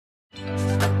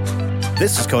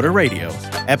This is Coder Radio,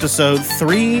 episode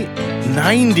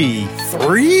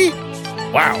 393?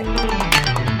 Wow.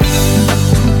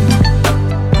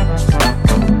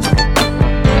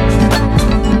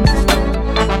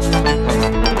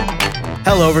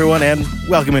 Hello, everyone, and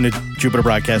welcome into Jupiter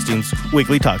Broadcasting's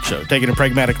weekly talk show, taking a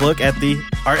pragmatic look at the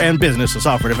art and business of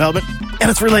software development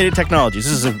and its related technologies.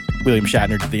 This is a William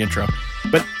Shatner to the intro,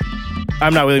 but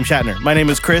I'm not William Shatner. My name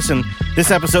is Chris, and this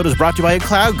episode is brought to you by a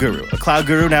Cloud Guru. A Cloud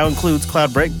Guru now includes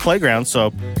Cloud Playground,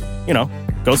 so,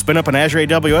 go spin up an Azure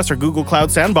AWS or Google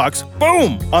Cloud Sandbox.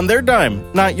 Boom! On their dime,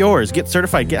 not yours. Get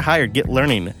certified, get hired, get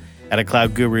learning at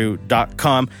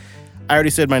acloudguru.com. I already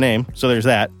said my name, so there's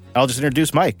that. I'll just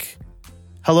introduce Mike.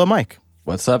 Hello, Mike.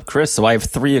 What's up, Chris? So I have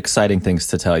 3 exciting things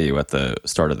to tell you at the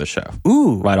start of the show.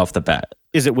 Ooh. Right off the bat.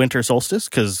 Is it winter solstice?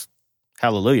 Because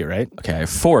hallelujah, right? Okay, I have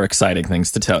 4 exciting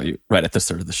things to tell you right at the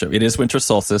start of the show. It is winter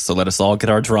solstice, so let us all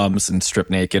get our drums and strip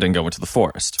naked and go into the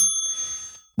forest.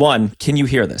 1, can you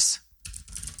hear this?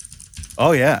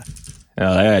 Oh, yeah.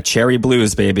 Cherry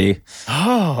Blues, baby.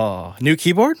 Oh, new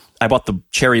keyboard? I bought the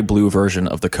cherry blue version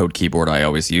of the Code keyboard I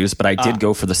always use, but I did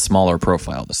go for the smaller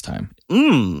profile this time.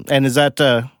 And is that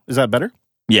better?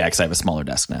 Yeah, because I have a smaller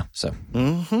desk now. So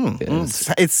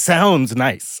It sounds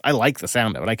nice. I like the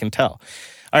sound of it. I can tell.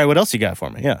 All right, what else you got for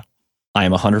me? Yeah. I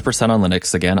am 100% on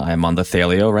Linux again. I am on the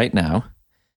Thelio right now.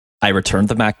 I returned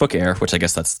the MacBook Air, which I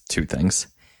guess that's 2 things.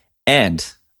 And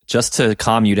just to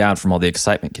calm you down from all the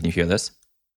excitement, can you hear this?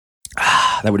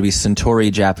 That would be Suntory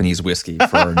Japanese whiskey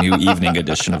for our new evening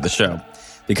edition of the show,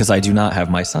 because I do not have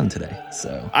my son today.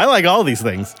 So I like all these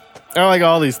things.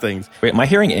 Wait, am I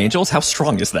hearing angels? How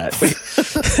strong is that? Wait.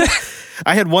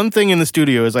 I had one thing in the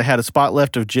studio is I had a spot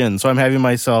left of gin, so I'm having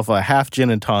myself a half gin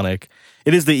and tonic.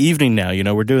 It is the evening now.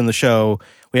 We're doing the show.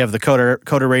 We have the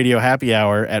Coder Radio happy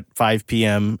hour at 5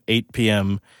 p.m., 8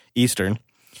 p.m. Eastern.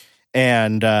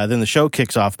 And then the show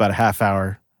kicks off about a half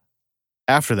hour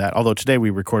after that, although today we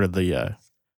recorded the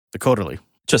Coderly.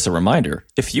 Just a reminder,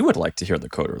 if you would like to hear the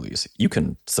Coderlies, you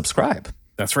can subscribe.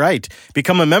 That's right.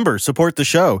 Become a member, support the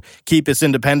show, keep us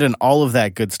independent, all of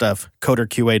that good stuff,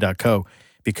 coderqa.co.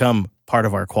 Become part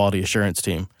of our quality assurance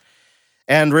team.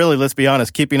 And really, let's be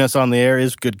honest, keeping us on the air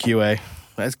is good QA.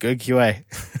 That's good QA.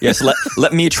 Yes,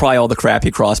 let me try all the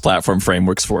crappy cross-platform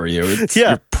frameworks for you.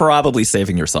 You're probably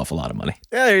saving yourself a lot of money.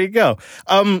 Yeah, there you go.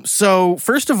 So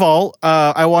first of all,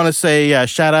 I want to say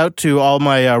shout out to all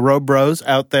my Robe Bros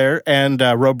out there, and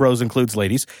Robe Bros includes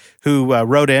ladies, who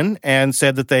wrote in and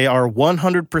said that they are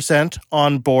 100%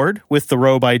 on board with the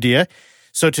robe idea.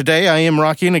 So today I am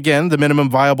rocking, again, the minimum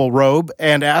viable robe,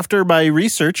 and after my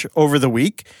research over the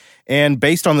week, and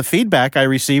based on the feedback I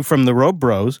received from the Robe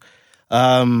Bros,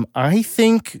 I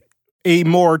think a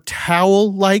more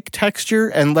towel-like texture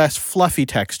and less fluffy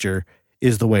texture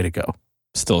is the way to go.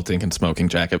 Still thinking smoking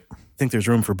jacket. I think there's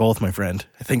room for both, my friend.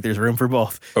 I think there's room for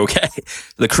both. Okay.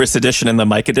 The Chris edition and the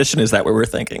Mike edition, is that what we're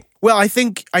thinking? Well, I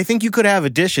think you could have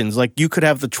editions. Like, you could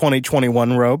have the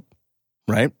 2021 robe,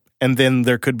 right? And then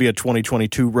there could be a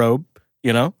 2022 robe,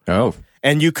 Oh.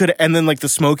 And then like the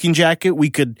smoking jacket, we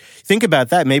could think about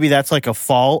that. Maybe that's like a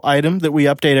fall item that we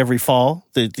update every fall.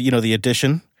 The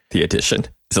edition. The edition.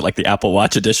 Is it like the Apple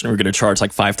Watch edition? We're going to charge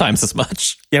like 5 times as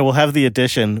much. Yeah, we'll have the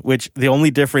edition, which the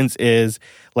only difference is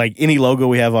like any logo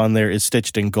we have on there is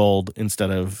stitched in gold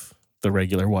instead of the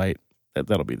regular white.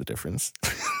 That'll be the difference.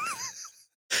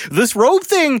 This robe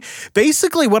thing,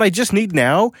 basically what I just need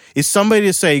now is somebody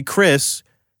to say, Chris,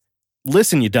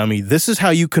 listen, you dummy, this is how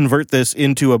you convert this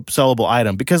into a sellable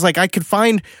item. Because, I could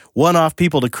find one-off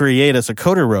people to create us a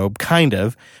coder robe, kind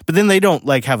of, but then they don't,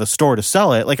 have a store to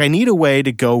sell it. I need a way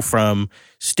to go from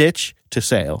stitch to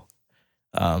sale.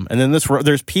 And then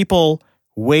there's people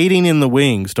waiting in the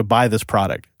wings to buy this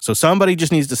product. So somebody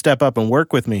just needs to step up and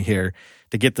work with me here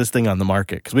to get this thing on the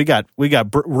market. Because we got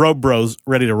Robe Bros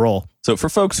ready to roll. So for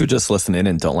folks who just listen in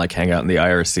and don't hang out in the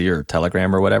IRC or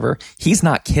Telegram or whatever, he's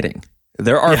not kidding.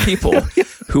 There are people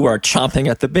who are chomping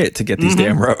at the bit to get these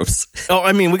damn robes. Oh,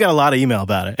 I mean, we got a lot of email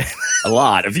about it. A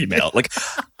lot of email.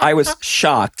 I was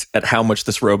shocked at how much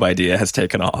this robe idea has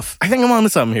taken off. I think I'm onto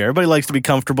something here. Everybody likes to be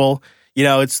comfortable.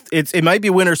 It might be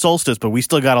winter solstice, but we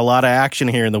still got a lot of action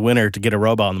here in the winter to get a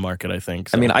robe on the market, I think.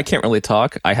 So. I mean, I can't really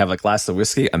talk. I have a glass of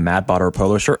whiskey, a Mad Butter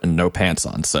polo shirt, and no pants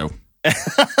on, so...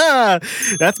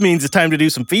 That means it's time to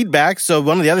do some feedback. So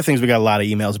one of the other things we got a lot of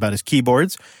emails about is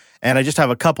keyboards. And I just have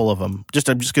a couple of them. I'm just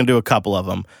going to do a couple of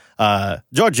them.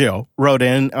 Giorgio wrote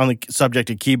in on the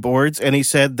subject of keyboards, and he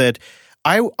said that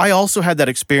I also had that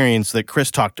experience that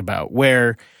Chris talked about,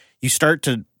 where you start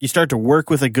to work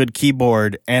with a good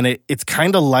keyboard, and it's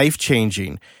kind of life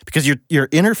changing because you're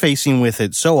interfacing with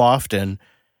it so often,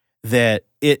 that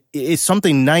it is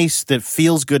something nice that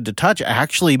feels good to touch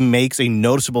actually makes a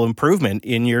noticeable improvement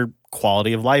in your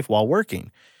quality of life while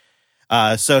working.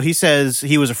 So he says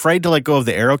he was afraid to let go of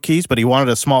the arrow keys, but he wanted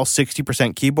a small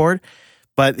 60% keyboard.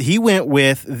 But he went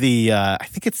with the, I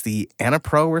think it's the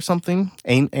AnaPro or something,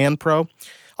 AnPro.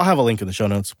 I'll have a link in the show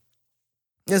notes.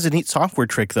 There's a neat software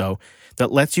trick, though,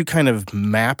 that lets you kind of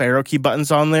map arrow key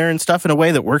buttons on there and stuff in a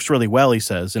way that works really well, he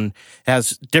says, and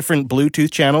has different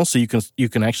Bluetooth channels, so you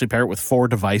can actually pair it with 4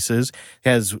 devices. It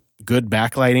has good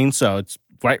backlighting, so it's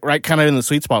right kind of in the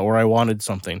sweet spot where I wanted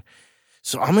something.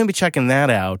 So I'm going to be checking that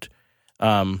out.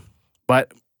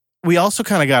 But we also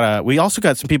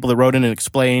got some people that wrote in and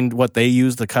explained what they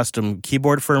use the custom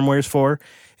keyboard firmwares for,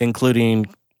 including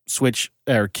switch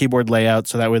or keyboard layout,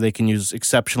 so that way they can use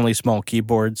exceptionally small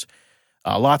keyboards.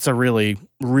 Lots of really,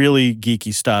 really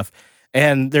geeky stuff.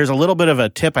 And there's a little bit of a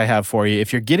tip I have for you.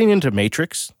 If you're getting into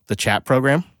Matrix, the chat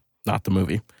program, not the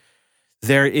movie,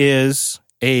 there is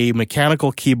a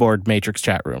mechanical keyboard Matrix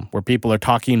chat room where people are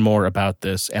talking more about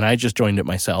this, and I just joined it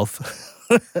myself.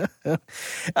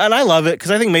 And I love it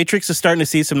because I think Matrix is starting to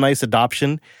see some nice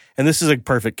adoption, and this is a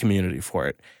perfect community for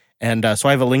it. And so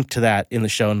I have a link to that in the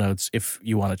show notes if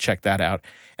you want to check that out.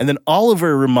 And then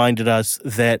Oliver reminded us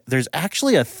that there's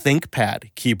actually a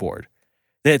ThinkPad keyboard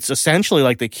that's essentially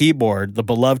like the keyboard, the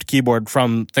beloved keyboard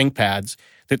from ThinkPads,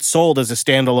 that's sold as a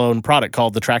standalone product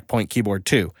called the TrackPoint Keyboard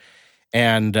 2.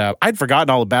 And I'd forgotten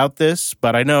all about this,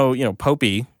 but I know,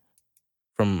 Popey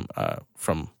from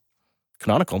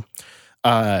Canonical,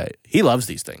 he loves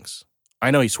these things.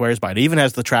 I know he swears by it. He even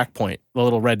has the TrackPoint, the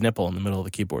little red nipple in the middle of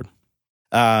the keyboard.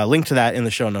 Link to that in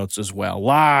the show notes as well.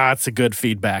 Lots of good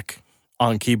feedback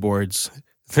on keyboards.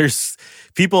 There's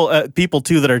people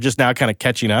too that are just now kind of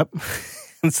catching up.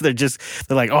 And so they're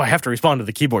like, oh, I have to respond to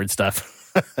the keyboard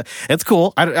stuff. It's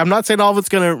cool. I'm not saying all of it's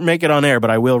going to make it on air,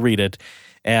 but I will read it.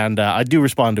 And I do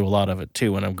respond to a lot of it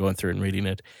too when I'm going through and reading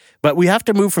it. But we have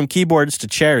to move from keyboards to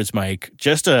chairs, Mike.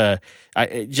 Just a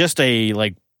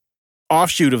like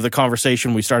offshoot of the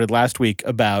conversation we started last week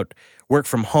about work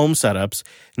from home setups.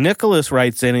 Nicholas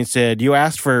writes in and said, you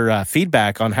asked for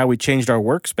feedback on how we changed our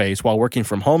workspace while working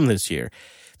from home this year.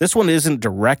 This one isn't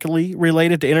directly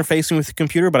related to interfacing with the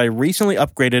computer, but I recently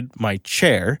upgraded my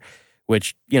chair,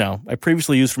 which, I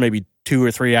previously used for maybe 2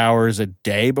 or 3 hours a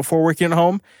day before working at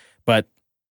home, but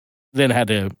then had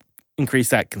to increase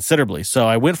that considerably. So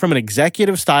I went from an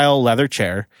executive style leather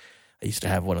chair, I used to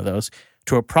have one of those,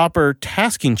 to a proper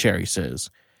tasking chair, he says,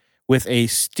 with a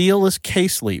steelless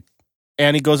case leap.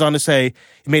 And he goes on to say,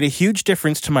 it made a huge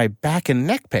difference to my back and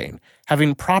neck pain.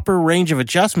 Having proper range of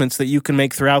adjustments that you can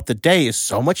make throughout the day is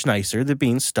so much nicer than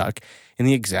being stuck in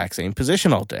the exact same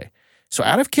position all day. So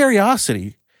out of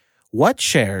curiosity, what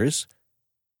chairs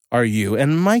are you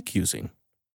and Mike using?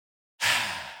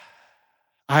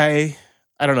 I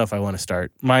don't know if I want to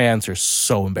start. My answer is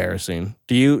so embarrassing.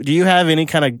 Do you have any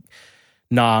kind of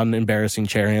non-embarrassing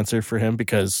chair answer for him?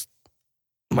 Because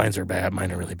mine are bad.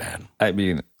 Mine are really bad. I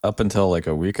mean, up until like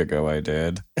a week ago, I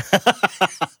did.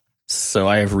 So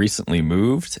I have recently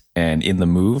moved, and in the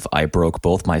move, I broke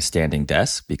both my standing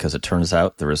desk because it turns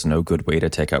out there is no good way to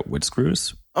take out wood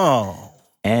screws. Oh.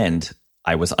 And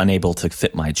I was unable to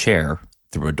fit my chair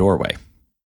through a doorway.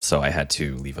 So I had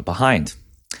to leave it behind.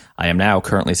 I am now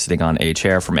currently sitting on a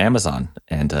chair from Amazon,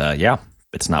 and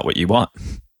it's not what you want.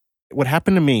 What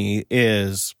happened to me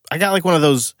is I got like one of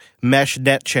those mesh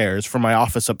net chairs for my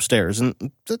office upstairs,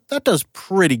 and that does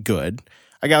pretty good.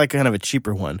 I got like kind of a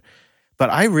cheaper one, but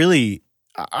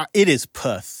it is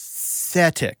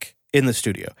pathetic in the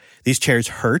studio. These chairs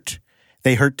hurt.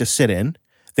 They hurt to sit in.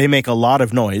 They make a lot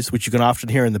of noise, which you can often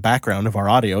hear in the background of our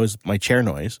audio is my chair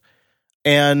noise.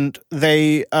 And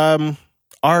they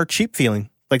are cheap feeling.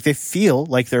 Like they feel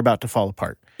like they're about to fall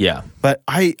apart. Yeah. But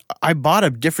I bought a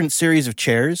different series of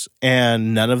chairs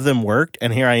and none of them worked.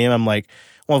 And here I am. I'm like,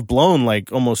 well, I've blown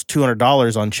like almost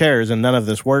 $200 on chairs and none of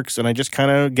this works. And I just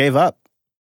kind of gave up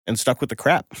and stuck with the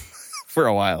crap for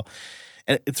a while.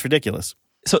 And it's ridiculous.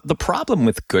 So the problem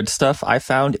with good stuff I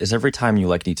found is every time you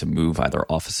need to move either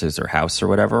offices or house or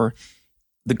whatever,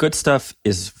 the good stuff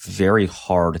is very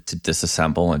hard to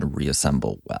disassemble and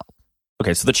reassemble well.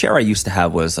 Okay, so the chair I used to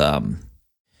have was, I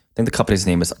think the company's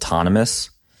name is Autonomous.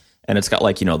 And it's got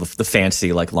the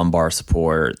fancy lumbar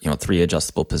support, 3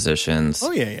 adjustable positions.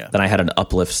 Oh, yeah. Then I had an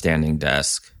uplift standing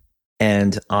desk.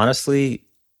 And honestly,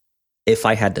 if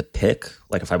I had to pick,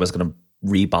 if I was going to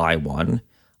rebuy one,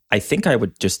 I think I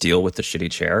would just deal with the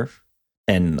shitty chair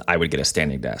and I would get a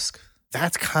standing desk.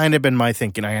 That's kind of been my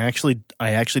thinking. I actually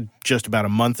just about a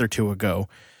month or two ago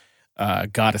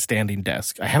got a standing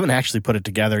desk. I haven't actually put it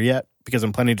together yet because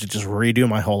I'm planning to just redo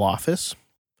my whole office.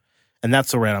 And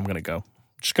that's the route I'm going to go.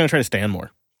 Just going to try to stand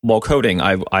more. While coding,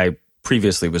 I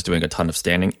previously was doing a ton of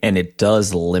standing, and it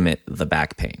does limit the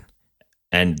back pain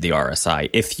and the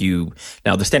RSI.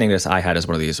 Now the standing desk I had is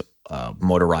one of these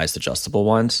motorized adjustable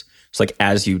ones. So like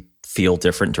as you feel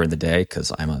different during the day,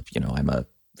 because I'm a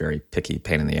very picky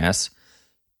pain in the ass,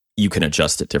 you can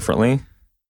adjust it differently.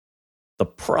 The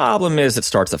problem is it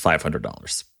starts at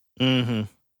 $500. Mm-hmm.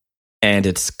 And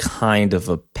it's kind of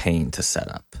a pain to set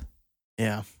up.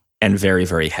 Yeah. And very,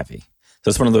 very heavy. So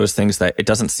it's one of those things that it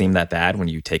doesn't seem that bad when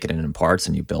you take it in parts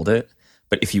and you build it.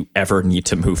 But if you ever need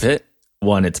to move it,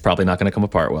 one, it's probably not going to come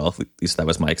apart well. At least that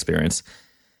was my experience.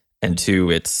 And two,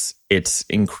 it's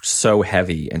so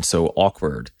heavy and so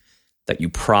awkward that you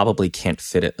probably can't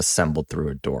fit it assembled through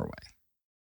a doorway.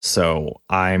 So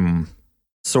I'm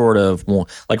sort of,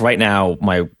 like right now,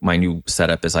 my new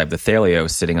setup is I have the Thaleo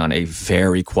sitting on a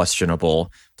very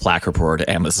questionable placard board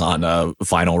Amazon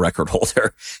vinyl record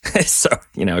holder. So,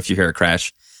 if you hear a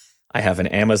crash, I have an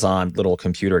Amazon little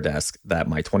computer desk that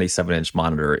my 27-inch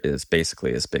monitor is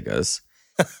basically as big as.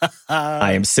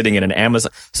 I am sitting in an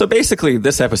Amazon. So basically,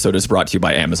 this episode is brought to you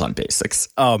by Amazon Basics.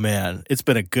 Oh man, it's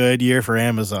been a good year for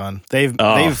Amazon. They've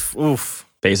oof.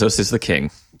 Bezos is the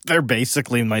king. They're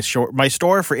basically my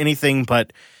store for anything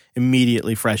but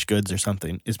immediately fresh goods or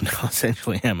something is now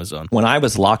essentially Amazon. When I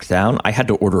was locked down, I had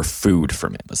to order food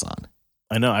from Amazon.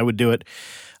 I know, I would do it.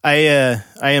 I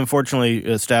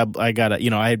unfortunately I got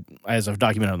as I've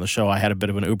documented on the show, I had a bit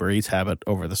of an Uber Eats habit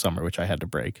over the summer, which I had to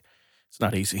break. It's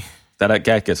not easy. That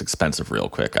gets expensive real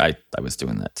quick. I was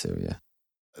doing that too, yeah.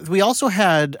 We also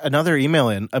had another email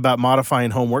in about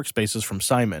modifying home workspaces from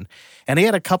Simon. And he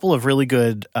had a couple of really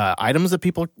good items that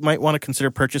people might want to consider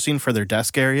purchasing for their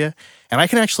desk area. And I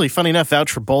can actually, funny enough,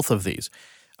 vouch for both of these.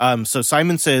 So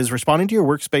Simon says, responding to your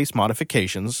workspace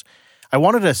modifications, I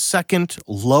wanted a second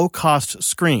low-cost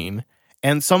screen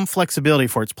and some flexibility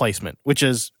for its placement, which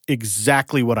is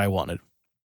exactly what I wanted.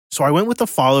 So I went with the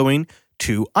following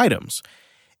two items.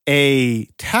 A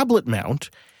tablet mount,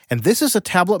 and this is a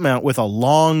tablet mount with a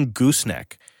long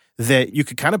gooseneck that you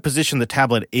could kind of position the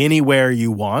tablet anywhere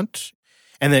you want,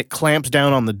 and then it clamps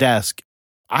down on the desk.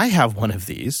 I have one of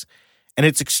these, and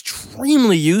it's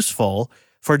extremely useful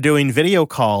for doing video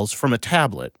calls from a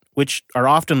tablet, which are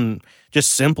often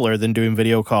just simpler than doing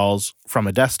video calls from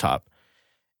a desktop.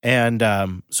 And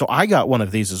so I got one of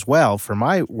these as well for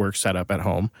my work setup at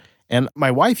home, and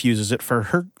my wife uses it for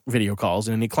her video calls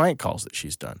and any client calls that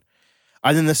she's done.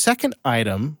 And then the second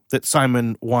item that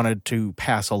Simon wanted to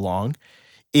pass along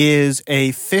is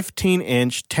a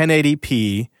 15-inch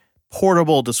 1080p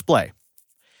portable display.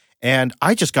 And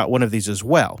I just got one of these as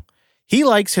well. He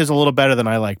likes his a little better than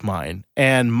I like mine.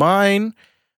 And mine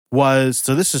was,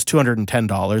 so this is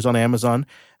 $210 on Amazon.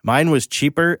 Mine was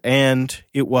cheaper and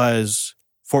it was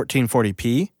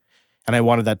 1440p. And I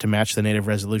wanted that to match the native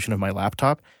resolution of my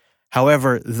laptop.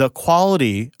 However, the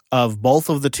quality of both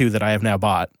of the two that I have now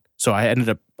bought, so I ended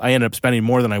up spending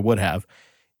more than I would have,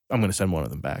 I'm going to send one of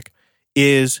them back,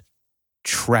 is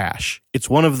trash. It's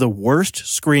one of the worst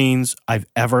screens I've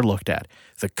ever looked at.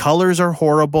 The colors are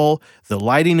horrible. The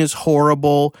lighting is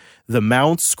horrible. The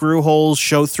mount screw holes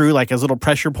show through like as little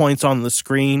pressure points on the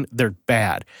screen. They're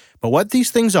bad. But what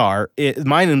these things are,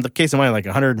 mine, in the case of mine, like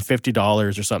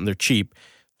 $150 or something. They're cheap.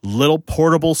 Little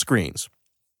portable screens.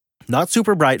 Not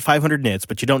super bright, 500 nits,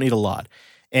 but you don't need a lot.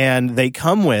 And they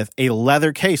come with a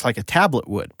leather case like a tablet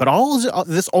would. But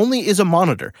this only is a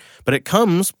monitor. But it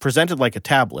comes presented like a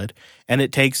tablet, and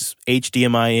it takes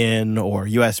HDMI in or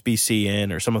USB-C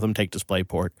in, or some of them take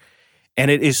DisplayPort.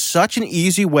 And it is such an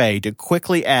easy way to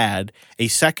quickly add a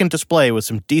second display with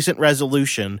some decent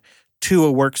resolution to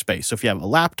a workspace. So if you have a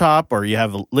laptop or you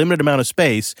have a limited amount of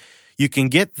space, you can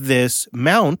get this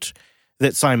mount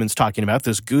that Simon's talking about,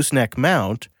 this gooseneck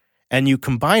mount, and you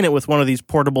combine it with one of these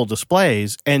portable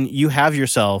displays, and you have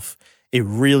yourself a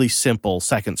really simple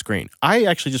second screen. I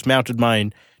actually just mounted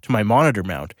mine to my monitor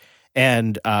mount,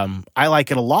 and I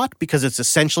like it a lot because it's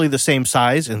essentially the same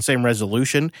size and same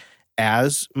resolution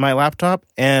as my laptop,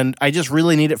 and I just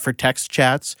really need it for text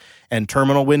chats and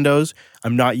terminal windows.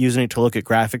 I'm not using it to look at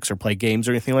graphics or play games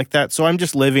or anything like that, so I'm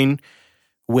just living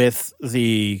with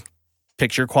the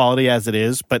picture quality as it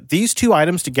is. But these two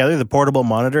items together, the portable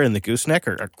monitor and the gooseneck,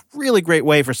 are a really great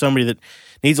way for somebody that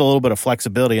needs a little bit of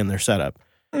flexibility in their setup.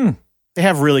 They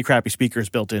have really crappy speakers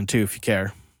built in too, if you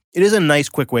care. It is a nice,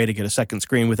 quick way to get a second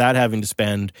screen without having to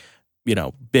spend,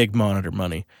 big monitor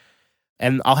money.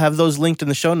 And I'll have those linked in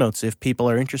the show notes. If people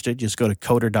are interested, just go to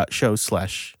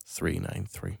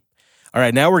coder.show/393. All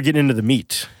right, now we're getting into the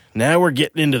meat. Now we're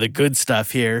getting into the good stuff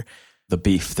here. The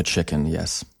beef, the chicken,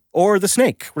 yes. Or the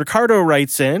snake. Ricardo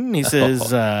writes in. He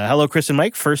says, hello, Chris and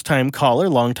Mike, first-time caller,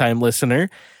 long-time listener.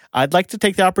 I'd like to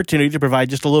take the opportunity to provide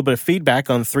just a little bit of feedback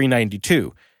on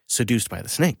 392, Seduced by the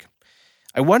Snake.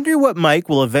 I wonder what Mike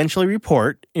will eventually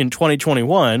report in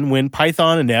 2021 when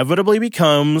Python inevitably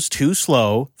becomes too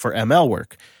slow for ML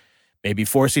work. Maybe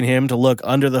forcing him to look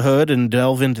under the hood and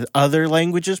delve into other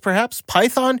languages, perhaps?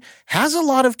 Python has a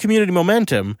lot of community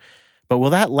momentum, but will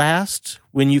that last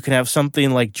when you can have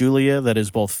something like Julia that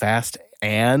is both fast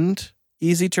and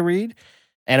easy to read?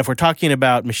 And if we're talking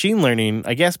about machine learning,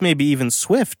 I guess maybe even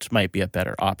Swift might be a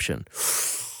better option.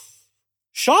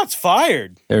 Shots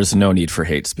fired. There's no need for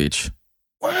hate speech.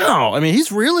 Wow. I mean,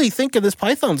 he's really thinking this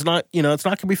Python's not, it's not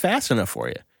going to be fast enough for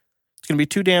you. It's going to be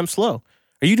too damn slow.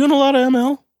 Are you doing a lot of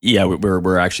ML? Yeah,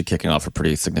 we're actually kicking off a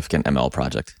pretty significant ML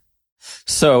project.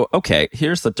 So, okay,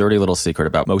 here's the dirty little secret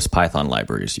about most Python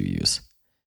libraries you use.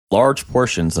 Large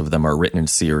portions of them are written in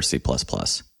C or C++.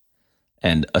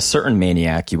 And a certain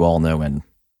maniac you all know and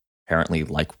apparently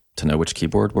like to know which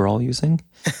keyboard we're all using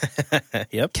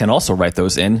Yep. can also write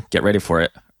those in. Get ready for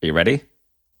it. Are you ready?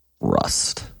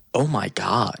 Rust. Oh my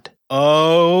God.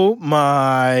 Oh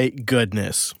my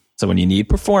goodness. So when you need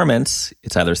performance,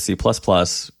 it's either C++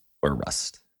 or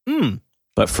Rust.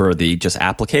 But for the just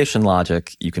application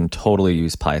logic, you can totally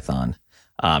use Python.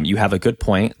 You have a good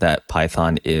point that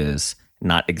Python is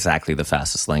not exactly the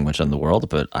fastest language in the world,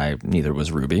 but neither was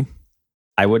Ruby.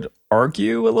 I would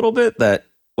argue a little bit that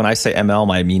when I say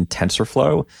ML, I mean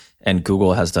TensorFlow, and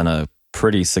Google has done a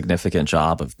pretty significant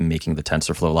job of making the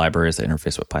TensorFlow libraries that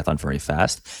interface with Python very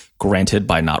fast, granted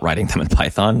by not writing them in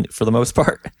Python for the most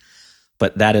part.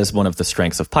 But that is one of the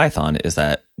strengths of Python, is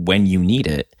that when you need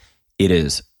it, it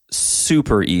is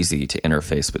super easy to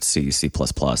interface with C, C++,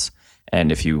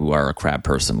 and if you are a crab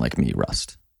person like me,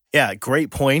 Rust. Yeah, great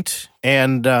point.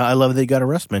 And I love that you got a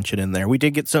Rust mention in there. We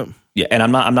did get some. Yeah, and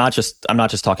I'm not just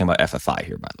talking about FFI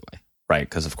here, by the way, right?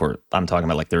 Because of course I'm talking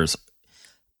about there's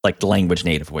language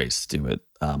native ways to do it.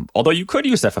 Although you could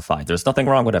use FFI, there's nothing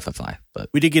wrong with FFI. But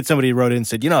we did get somebody who wrote in and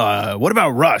said, what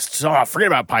about Rust? Oh, forget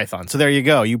about Python. So there you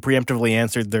go. You preemptively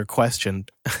answered their question.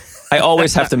 I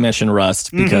always have to mention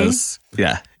Rust because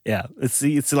yeah,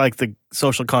 it's like the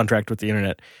social contract with the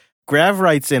internet. Grav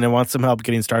writes in and wants some help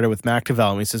getting started with Mac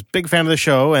development. He says, big fan of the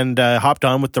show and hopped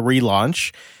on with the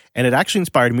relaunch, and it actually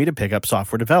inspired me to pick up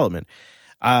software development.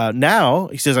 Now,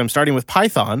 he says, I'm starting with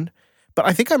Python, but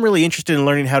I think I'm really interested in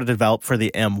learning how to develop for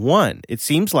the M1. It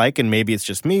seems like, and maybe it's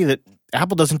just me, that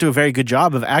Apple doesn't do a very good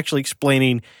job of actually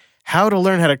explaining how to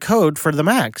learn how to code for the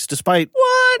Macs, despite...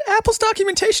 What? Apple's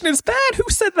documentation is bad? Who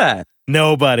said that?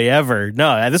 Nobody ever.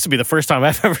 No, this would be the first time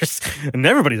I've ever... And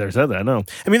everybody's ever said that, no.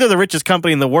 I mean, they're the richest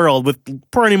company in the world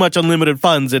with pretty much unlimited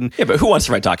funds. And yeah, but who wants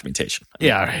to write documentation?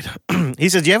 Yeah, right. He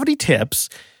says, do you have any tips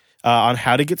on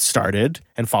how to get started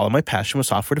and follow my passion with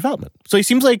software development? So he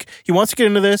seems like he wants to get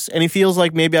into this, and he feels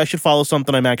like maybe I should follow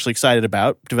something I'm actually excited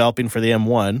about, developing for the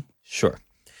M1. Sure.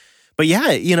 But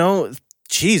yeah,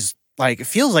 geez, it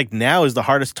feels like now is the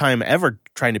hardest time ever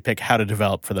trying to pick how to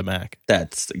develop for the Mac.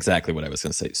 That's exactly what I was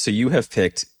going to say. So you have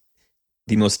picked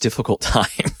the most difficult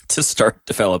time to start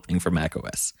developing for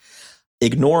macOS,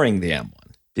 ignoring the M1,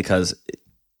 because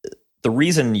the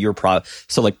reason you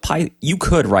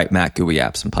could write Mac GUI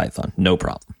apps in Python, no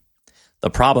problem. The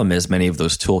problem is many of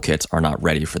those toolkits are not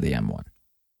ready for the M1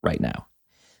 right now.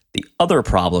 The other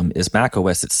problem is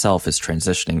macOS itself is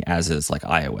transitioning, as is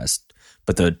iOS,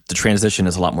 but the transition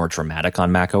is a lot more dramatic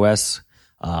on macOS.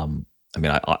 I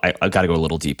got to go a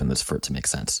little deep in this for it to make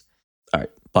sense. All right,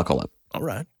 buckle up. All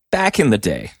right. Back in the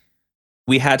day,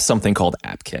 we had something called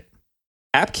AppKit.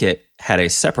 AppKit had a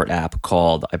separate app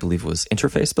called, I believe it was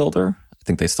Interface Builder. I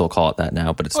think they still call it that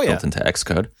now, but it's built into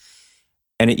Xcode.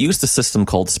 And it used a system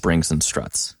called Springs and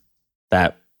Struts.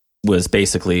 That was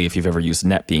basically, if you've ever used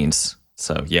NetBeans,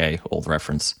 so yay, old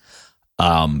reference,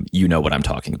 you know what I'm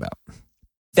talking about.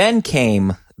 Then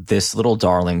came this little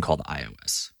darling called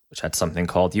iOS, which had something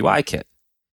called UIKit,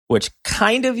 which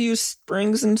kind of used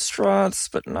Springs and Struts,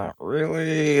 but not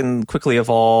really, and quickly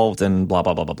evolved and blah,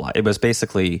 blah, blah, blah, blah. It was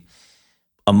basically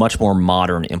a much more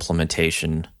modern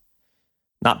implementation,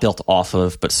 not built off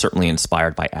of, but certainly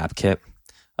inspired by AppKit.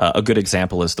 A good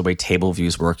example is the way table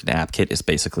views work in AppKit is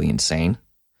basically insane,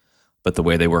 but the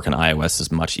way they work in iOS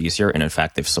is much easier, and in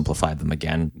fact, they've simplified them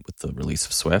again with the release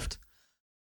of Swift.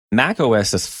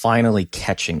 macOS is finally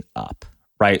catching up,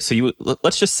 right? So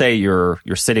let's just say you're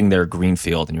sitting there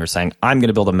greenfield and you're saying, I'm going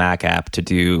to build a Mac app to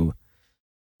do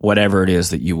whatever it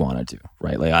is that you want to do,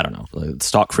 right? I don't know,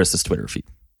 stalk Chris's Twitter feed.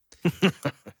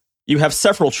 You have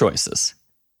several choices,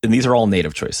 and these are all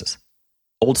native choices.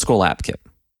 Old school AppKit.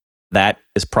 That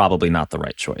is probably not the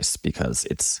right choice because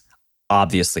it's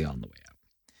obviously on the way out.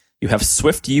 You have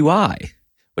Swift UI,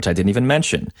 which I didn't even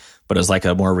mention, but is like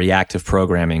a more reactive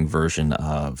programming version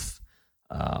of,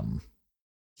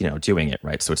 doing it,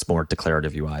 right? So it's more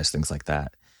declarative UIs, things like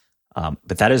that.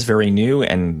 But that is very new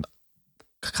and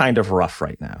kind of rough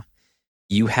right now.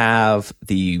 You have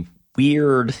the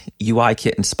weird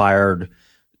UIKit inspired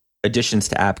additions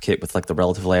to AppKit with like the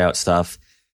relative layout stuff.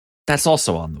 That's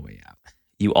also on the way out.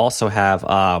 You also have,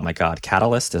 oh my God,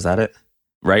 Catalyst, is that it?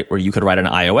 Right? Where you could write an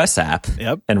iOS app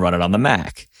and run it on the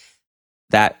Mac.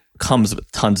 That comes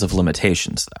with tons of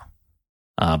limitations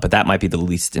though. But that might be the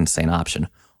least insane option.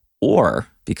 Or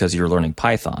because you're learning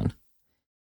Python,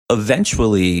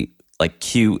 eventually like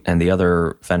Qt and the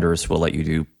other vendors who will let you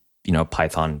do,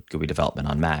 Python GUI development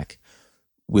on Mac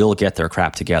will get their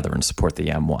crap together and support the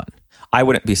M1. I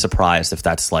wouldn't be surprised if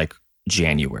that's like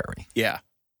January. Yeah,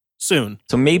 soon.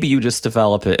 So maybe you just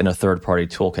develop it in a third-party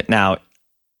toolkit. Now,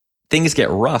 things get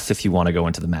rough if you want to go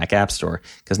into the Mac App Store,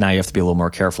 because now you have to be a little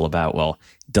more careful about, well,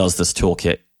 does this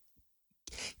toolkit,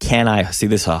 can I see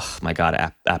this? Oh my God,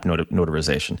 app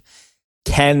notarization.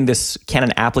 Can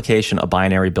an application, a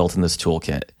binary built in this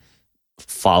toolkit,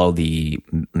 follow the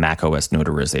Mac OS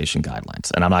notarization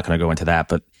guidelines? And I'm not going to go into that,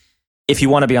 but if you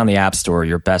want to be on the App Store,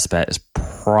 your best bet is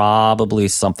probably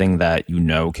something that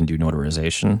can do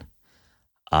notarization.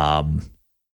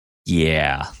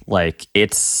 Yeah, like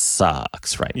it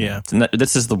sucks right now.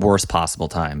 This is the worst possible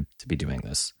time to be doing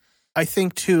this. I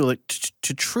think too, like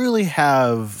to truly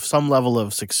have some level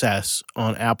of success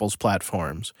on Apple's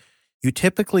platforms, you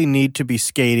typically need to be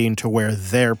skating to where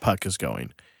their puck is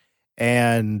going.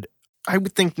 And I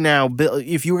would think now,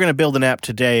 if you were going to build an app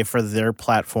today for their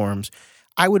platforms,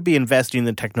 I would be investing in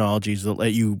the technologies that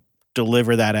let you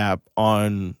deliver that app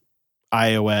on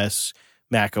iOS,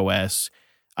 macOS,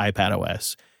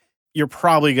 iPadOS. You're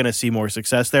probably going to see more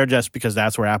success there just because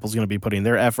that's where Apple's going to be putting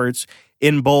their efforts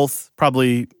in both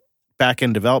probably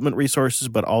back-end development resources,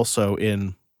 but also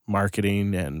in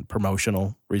marketing and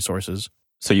promotional resources.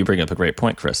 So you bring up a great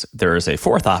point, Chris. There is a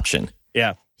fourth option.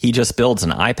 Yeah. He just builds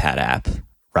an iPad app,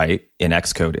 right, in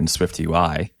Xcode and Swift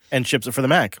UI. And ships it for the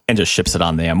Mac. And just ships it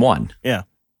on the M1. Yeah.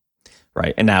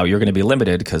 Right. And now you're going to be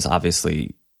limited because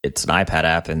obviously it's an iPad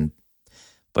app.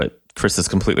 But Chris is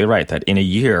completely right that in a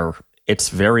year, it's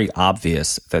very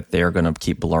obvious that they're going to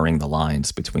keep blurring the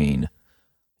lines between,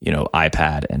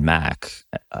 iPad and Mac.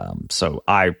 So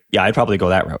I'd probably go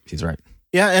that route. He's right.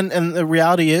 Yeah. And the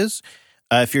reality is,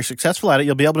 if you're successful at it,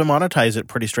 you'll be able to monetize it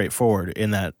pretty straightforward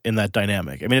in that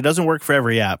dynamic. I mean, it doesn't work for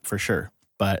every app for sure,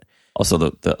 but also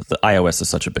the iOS is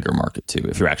such a bigger market too,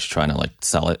 if you're actually trying to like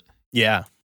sell it. Yeah.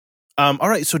 All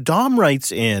right. So Dom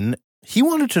writes in, he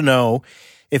wanted to know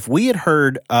if we had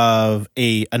heard of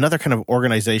another kind of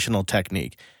organizational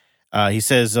technique. He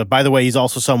says, by the way, he's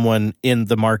also someone in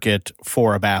the market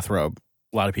for a bathrobe.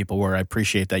 A lot of people were. I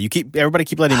appreciate that. Everybody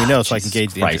keep letting me know so I can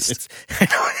gauge the interest.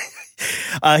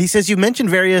 He says, you mentioned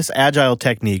various agile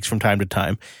techniques from time to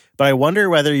time, but I wonder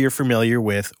whether you're familiar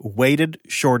with weighted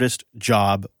shortest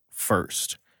job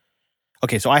first.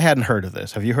 Okay, so I hadn't heard of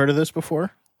this. Have you heard of this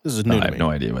before? This is new to me. I have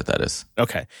no idea what that is.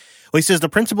 Okay. Well, he says the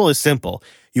principle is simple.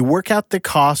 You work out the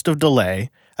cost of delay,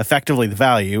 effectively the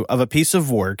value, of a piece of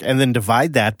work, and then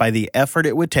divide that by the effort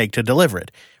it would take to deliver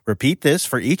it. Repeat this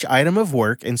for each item of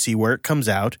work and see where it comes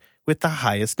out with the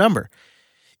highest number.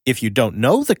 If you don't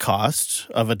know the cost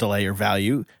of a delay or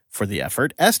value for the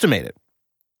effort, estimate it.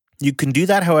 You can do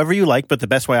that however you like, but the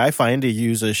best way I find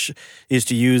is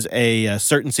to use a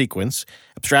certain sequence,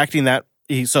 abstracting that.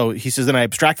 So he says, then I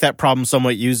abstract that problem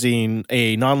somewhat using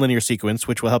a nonlinear sequence,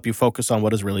 which will help you focus on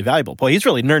what is really valuable. Boy, he's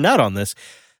really nerding out on this.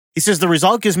 He says, the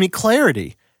result gives me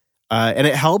clarity, and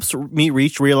it helps me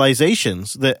reach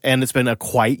realizations, and it's been a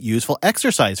quite useful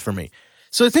exercise for me.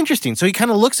 So it's interesting. So he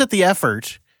kind of looks at the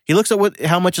effort. He looks at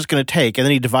how much it's going to take, and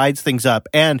then he divides things up.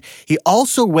 And he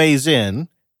also weighs in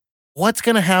what's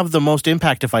going to have the most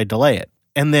impact if I delay it.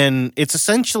 And then it's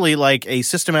essentially like a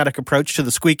systematic approach to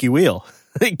the squeaky wheel.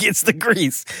 It gets the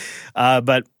grease.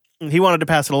 But he wanted to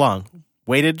pass it along.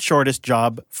 Weighted shortest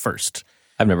job first.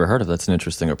 I've never heard of that. That's an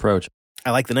interesting approach.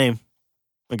 I like the name,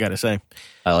 I got to say.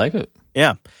 I like it.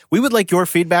 Yeah. We would like your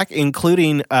feedback,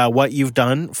 including what you've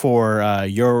done for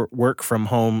your work from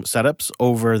home setups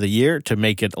over the year to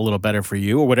make it a little better for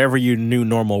you, or whatever your new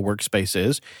normal workspace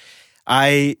is.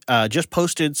 I just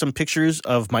posted some pictures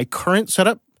of my current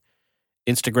setup,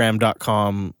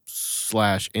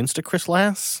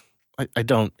 Instagram.com/InstaChrisLass. I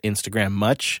don't Instagram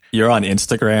much. You're on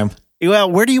Instagram?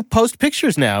 Well, where do you post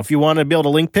pictures now if you want to be able to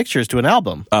link pictures to an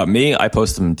album? Me, I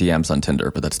post them DMs on Tinder,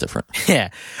 but that's different. Yeah.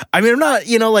 I mean, I'm not,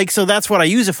 so that's what I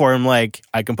use it for. I'm like,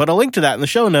 I can put a link to that in the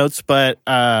show notes, but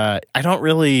I don't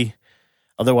really,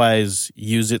 Otherwise,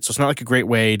 use it. So it's not like a great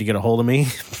way to get a hold of me.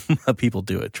 People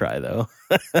do it. Try, though.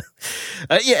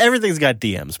 Yeah, everything's got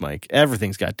DMs, Mike.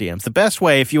 Everything's got DMs. The best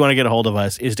way, if you want to get a hold of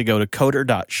us, is to go to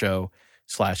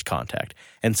coder.show/contact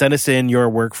and send us in your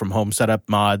work from home setup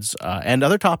mods and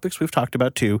other topics we've talked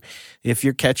about, too. If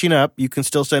you're catching up, you can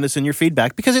still send us in your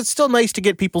feedback because it's still nice to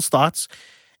get people's thoughts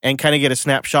and kind of get a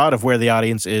snapshot of where the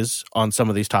audience is on some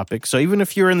of these topics. So even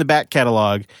if you're in the back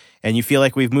catalog and you feel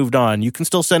like we've moved on, you can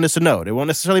still send us a note. It won't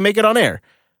necessarily make it on air,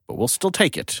 but we'll still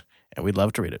take it, and we'd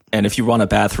love to read it. And if you want a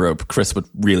bathrobe, Chris would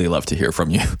really love to hear from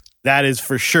you. That is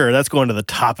for sure. That's going to the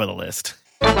top of the list.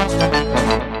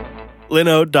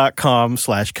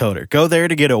 Linode.com/coder. Go there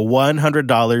to get a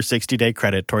 $100 60-day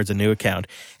credit towards a new account,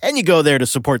 and you go there to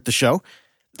support the show.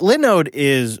 Linode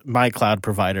is my cloud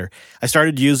provider. I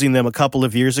started using them a couple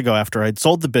of years ago after I'd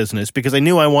sold the business because I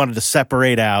knew I wanted to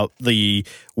separate out the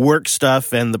work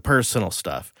stuff and the personal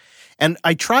stuff. And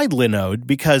I tried Linode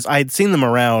because I'd seen them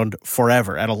around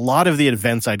forever at a lot of the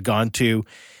events I'd gone to.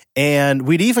 And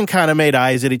we'd even kind of made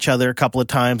eyes at each other a couple of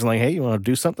times and like, hey, you want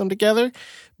to do something together?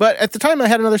 But at the time I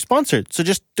had another sponsor, so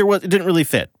it didn't really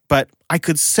fit. But I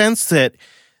could sense that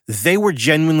they were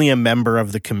genuinely a member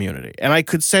of the community. And I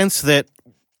could sense that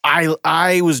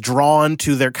I was drawn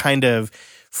to their kind of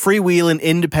freewheeling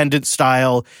independent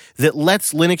style that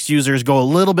lets Linux users go a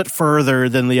little bit further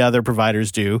than the other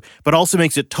providers do, but also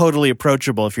makes it totally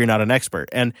approachable if you're not an expert.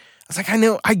 And I was like,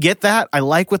 I get that. I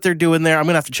like what they're doing there. I'm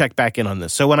going to have to check back in on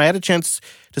this. So when I had a chance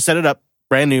to set it up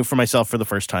brand new for myself for the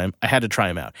first time, I had to try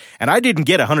them out. And I didn't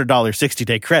get a $100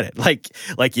 60-day credit like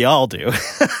y'all do.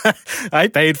 I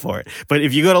paid for it. But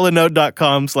if you go to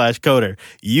linode.com/coder,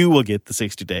 you will get the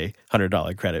 60-day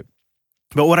 $100 credit.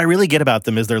 But what I really get about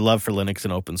them is their love for Linux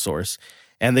and open source.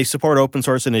 And they support open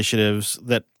source initiatives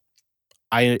that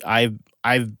I've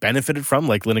benefited from,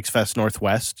 like Linux Fest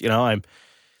Northwest. You know, I'm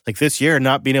like this year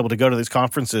not being able to go to these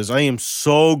conferences. I am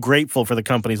so grateful for the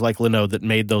companies like Linode that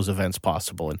made those events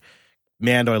possible. And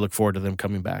man, do I look forward to them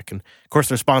coming back. And of course,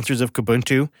 they're sponsors of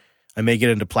Kubuntu. I may get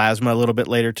into Plasma a little bit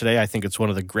later today. I think it's one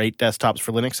of the great desktops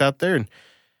for Linux out there. And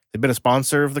they've been a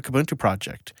sponsor of the Kubuntu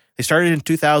project. They started in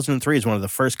 2003 as one of the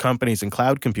first companies in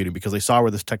cloud computing because they saw where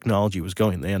this technology was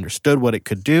going. They understood what it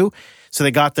could do, so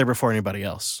they got there before anybody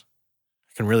else.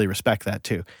 I can really respect that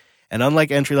too. And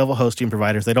unlike entry-level hosting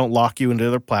providers, they don't lock you into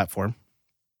their platform.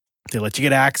 They let you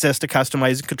get access to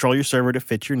customize and control your server to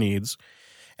fit your needs.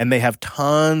 And they have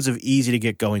tons of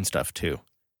easy-to-get-going stuff too.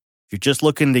 If you're just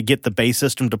looking to get the base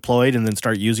system deployed and then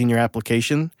start using your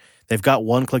application, they've got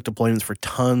one-click deployments for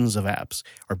tons of apps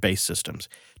or base systems.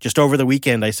 Just over the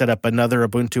weekend, I set up another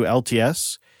Ubuntu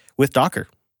LTS with Docker.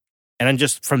 And then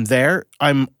just from there,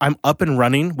 I'm up and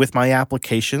running with my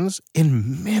applications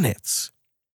in minutes.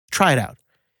 Try it out.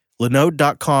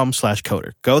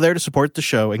 Linode.com/coder. Go there to support the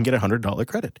show and get a $100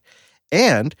 credit.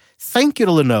 And thank you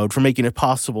to Linode for making it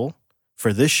possible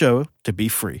for this show to be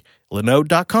free.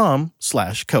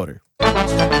 Linode.com/coder.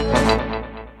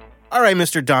 All right,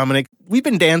 Mr. Dominic, we've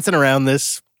been dancing around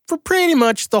this for pretty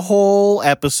much the whole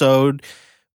episode.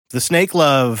 The snake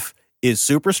love is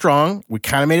super strong. We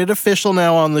kind of made it official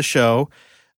now on the show,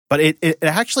 but it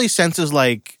actually senses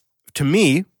like, to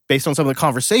me, based on some of the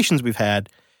conversations we've had,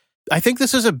 I think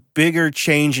this is a bigger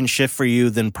change and shift for you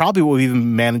than probably what we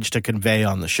even managed to convey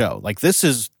on the show. Like, this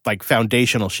is like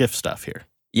foundational shift stuff here.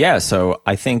 Yeah, so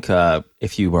I think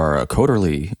if you are a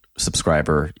Coderly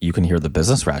subscriber, you can hear the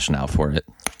business rationale for it.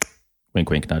 Wink,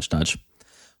 wink, nudge, nudge.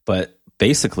 But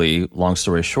basically, long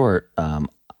story short,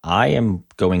 I am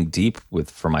going deep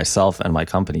for myself and my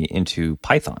company into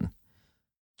Python.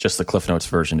 Just the Cliff Notes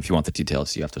version. If you want the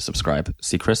details, you have to subscribe.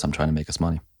 See, Chris, I'm trying to make us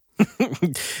money.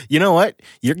 You know what?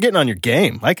 You're getting on your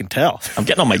game. I can tell. I'm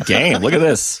getting on my game. Look at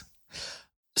this.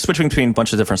 Switching between a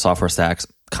bunch of different software stacks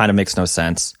kind of makes no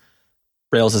sense.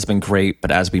 Rails has been great, but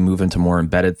as we move into more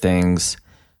embedded things,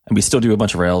 and we still do a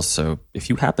bunch of Rails, so if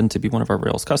you happen to be one of our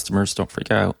Rails customers, don't freak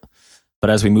out.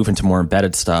 But as we move into more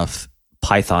embedded stuff,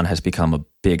 Python has become a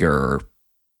bigger,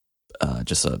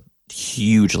 just a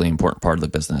hugely important part of the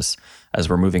business as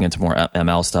we're moving into more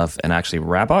ML stuff. And actually,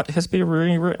 Rabot has been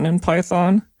rewritten in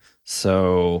Python.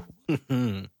 So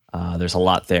there's a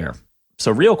lot there.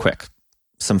 So real quick,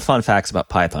 some fun facts about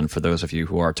Python for those of you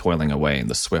who are toiling away in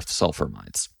the Swift sulfur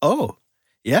mines. Oh,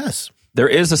 yes. There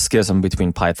is a schism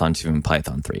between Python 2 and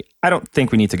Python 3. I don't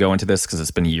think we need to go into this because it's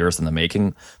been years in the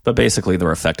making, but basically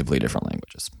they're effectively different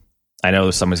languages. I know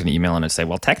somebody's going to email in and say,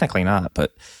 well, technically not,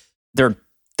 but they're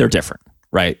different,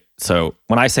 right? So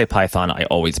when I say Python, I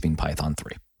always mean Python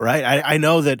 3. Right. I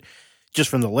know that just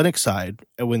from the Linux side,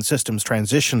 when systems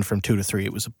transitioned from 2 to 3,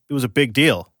 it was a big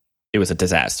deal. It was a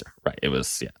disaster, right? It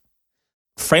was, yeah.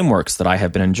 frameworks that I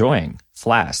have been enjoying.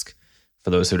 Flask. For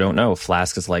those who don't know,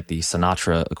 Flask is like the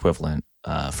Sinatra equivalent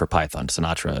for Python.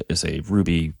 Sinatra is a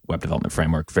Ruby web development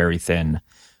framework, very thin,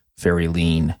 very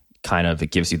lean, kind of,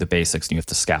 it gives you the basics and you have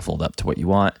to scaffold up to what you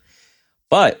want.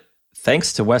 But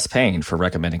thanks to Wes Payne for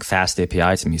recommending Fast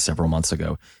API to me several months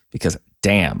ago, because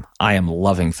damn, I am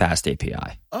loving Fast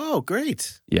API. Oh,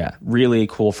 great. Yeah, really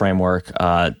cool framework.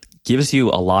 Gives you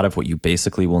a lot of what you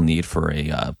basically will need for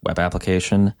a web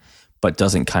application, but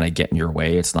doesn't kind of get in your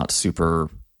way. It's not super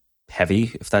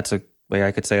heavy, if that's a way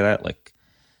I could say that.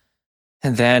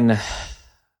 And then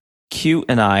Qt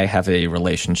and I have a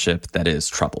relationship that is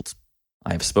troubled.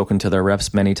 I have spoken to their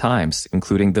reps many times,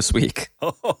 including this week.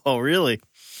 Oh, really?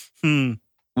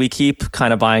 We keep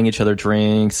kind of buying each other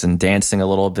drinks and dancing a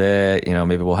little bit.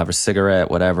 Maybe we'll have a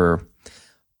cigarette, whatever.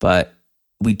 But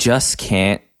we just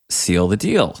can't seal the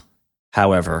deal.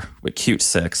 However, with Qt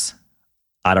 6,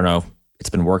 I don't know. It's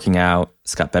been working out.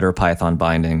 It's got better Python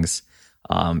bindings.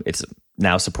 It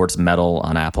now supports Metal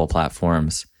on Apple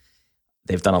platforms.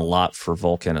 They've done a lot for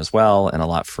Vulkan as well, and a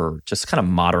lot for just kind of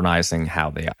modernizing how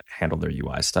they handle their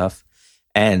UI stuff,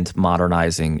 and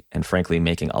modernizing and frankly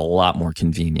making a lot more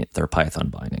convenient their Python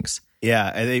bindings.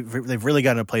 Yeah, and they've really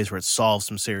gotten to a place where it solves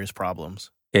some serious problems.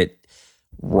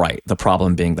 Right. The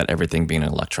problem being that everything being an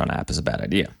Electron app is a bad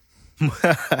idea.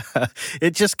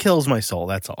 It just kills my soul,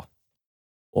 that's all.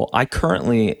 Well, I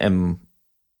currently am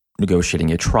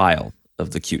negotiating a trial of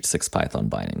the Qt 6 Python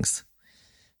bindings.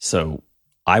 So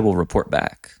I will report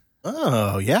back.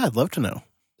 Oh, yeah, I'd love to know.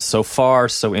 So far,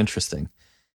 so interesting.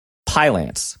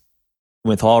 Pylance,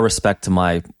 with all respect to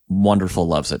my wonderful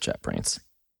loves at JetBrains,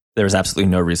 there's absolutely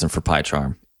no reason for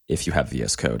PyCharm if you have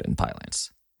VS Code in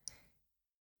Pylance.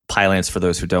 Pylance, for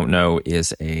those who don't know,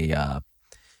 is a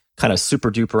kind of super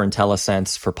duper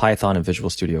IntelliSense for Python and Visual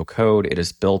Studio Code. It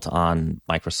is built on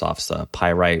Microsoft's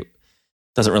Pywrite.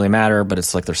 Doesn't really matter, but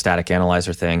it's like their static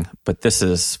analyzer thing. But this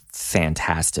is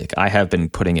fantastic. I have been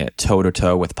putting it toe to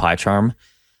toe with PyCharm.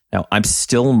 Now, I'm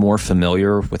still more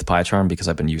familiar with PyCharm because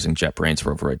I've been using JetBrains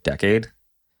for over a decade.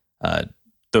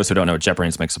 Those who don't know,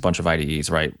 JetBrains makes a bunch of IDEs,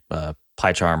 right?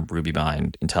 PyCharm,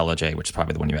 RubyBind, IntelliJ, which is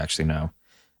probably the one you actually know,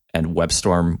 and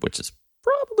WebStorm, which is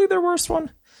probably their worst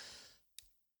one.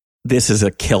 This is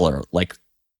a killer. Like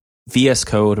VS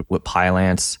Code with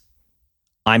Pylance,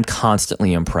 I'm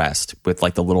constantly impressed with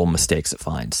like the little mistakes it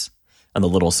finds and the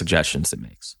little suggestions it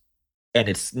makes. And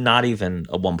it's not even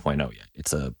a 1.0 yet.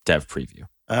 It's a dev preview.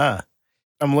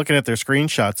 I'm looking at their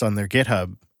screenshots on their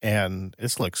GitHub, and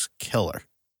this looks killer.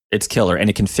 It's killer, and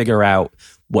it can figure out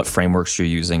what frameworks you're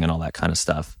using and all that kind of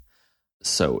stuff.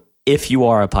 So if you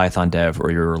are a Python dev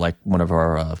or you're like one of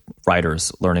our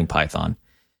writers learning Python,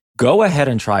 go ahead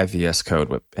and try VS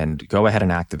Code and go ahead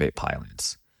and activate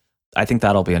Pylance. I think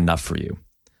that'll be enough for you.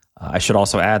 I should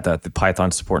also add that the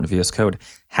Python support in VS Code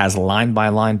has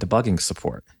line-by-line debugging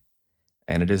support,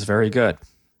 and it is very good.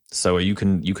 So you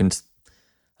can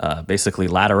basically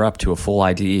ladder up to a full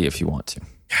IDE if you want to.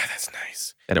 Yeah, that's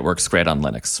nice. And it works great on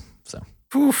Linux. So,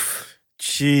 oof,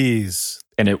 jeez.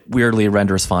 And it weirdly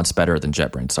renders fonts better than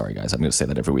JetBrains. Sorry, guys. I'm going to say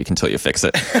that every week until you fix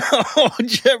it. Oh,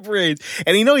 JetBrains.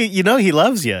 And you know he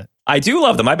loves you. I do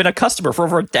love them. I've been a customer for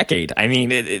over a decade. I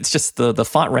mean, it's just the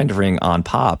font rendering on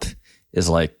Pop is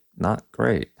like not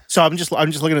great. So I'm just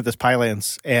looking at this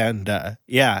Pylance, and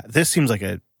this seems like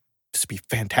this would be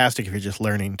fantastic if you're just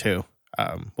learning too.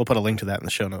 We'll put a link to that in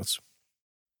the show notes.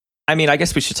 I mean, I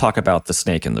guess we should talk about the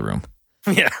snake in the room.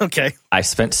 Yeah, okay. I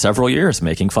spent several years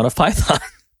making fun of Python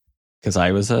because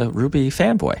I was a Ruby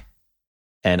fanboy.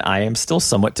 And I am still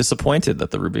somewhat disappointed that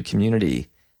the Ruby community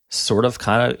sort of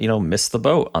kind of, missed the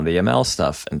boat on the ML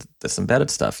stuff and this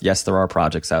embedded stuff. Yes, there are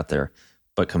projects out there,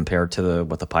 but compared to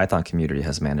what the Python community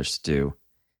has managed to do,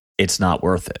 it's not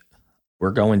worth it.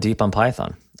 We're going deep on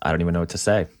Python. I don't even know what to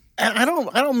say. I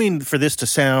don't mean for this to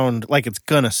sound like it's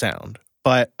gonna sound,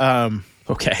 but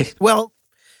okay. Well,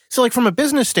 so like from a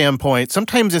business standpoint,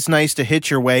 sometimes it's nice to hitch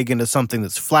your wagon to something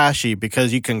that's flashy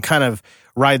because you can kind of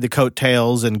ride the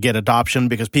coattails and get adoption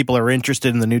because people are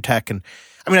interested in the new tech. And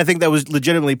I mean, I think that was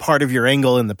legitimately part of your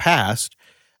angle in the past.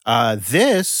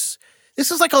 This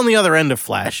is like on the other end of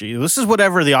flashy. This is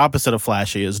whatever the opposite of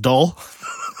flashy is, dull.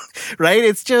 Right?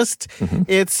 It's just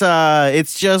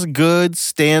it's just good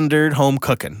standard home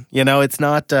cooking. It's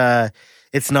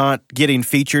not getting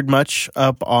featured much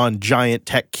up on giant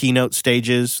tech keynote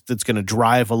stages that's going to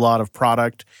drive a lot of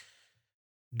product.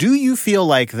 Do you feel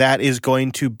like that is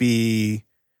going to be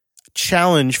a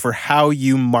challenge for how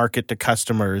you market to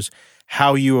customers,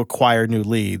 how you acquire new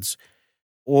leads?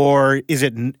 Or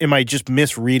am I just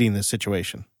misreading this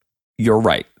situation? You're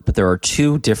right, but there are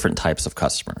two different types of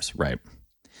customers, right?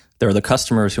 There are the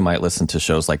customers who might listen to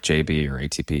shows like JB or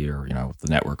ATP or, the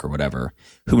network or whatever,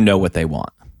 who know what they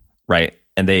want, right?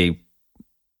 And they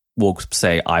will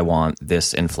say, I want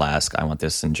this in Flask, I want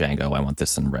this in Django, I want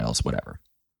this in Rails, whatever.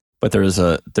 But there's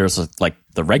like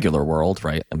the regular world,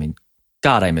 right? I mean,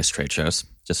 God, I miss trade shows.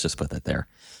 Just put that there.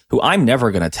 Who I'm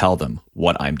never going to tell them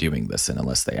what I'm doing this in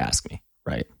unless they ask me,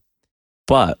 right?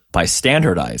 But by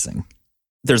standardizing,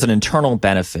 there's an internal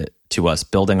benefit to us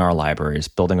building our libraries,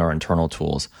 building our internal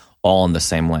tools, all in the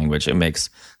same language. It makes,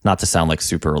 not to sound like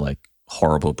super like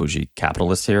horrible bougie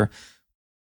capitalist here,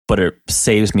 but it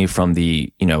saves me from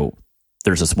the,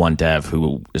 there's this one dev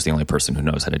who is the only person who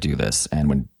knows how to do this. And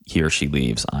when he or she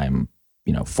leaves, I'm,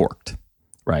 forked,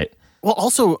 right? Well,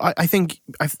 also, I think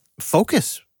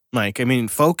focus, Mike. I mean,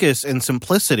 focus and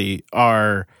simplicity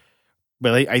are,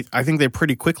 but I think they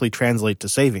pretty quickly translate to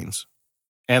savings.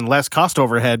 And less cost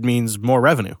overhead means more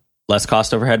revenue. Less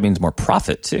cost overhead means more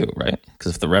profit too, right?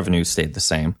 Because if the revenue stayed the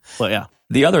same. Well, yeah.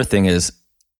 The other thing is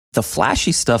the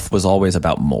flashy stuff was always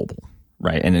about mobile,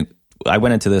 right? And I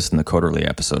went into this in the Coderly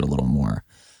episode a little more.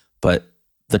 But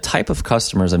the type of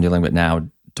customers I'm dealing with now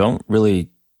don't really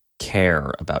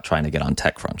care about trying to get on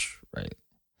TechCrunch, right?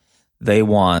 They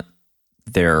want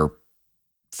their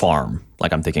farm,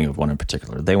 like I'm thinking of one in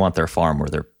particular. They want their farm where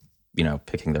they're,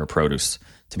 picking their produce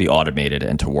to be automated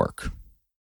and to work,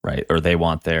 right? Or they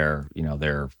want their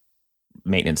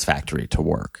maintenance factory to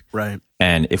work. Right.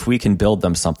 And if we can build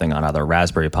them something on either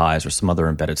Raspberry Pis or some other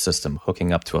embedded system,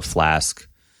 hooking up to a Flask,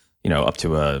 up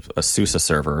to a SUSE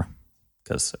server,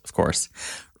 because of course,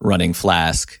 running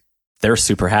Flask, they're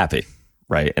super happy,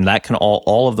 right? And that can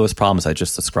all of those problems I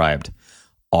just described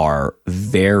are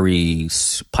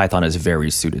Python is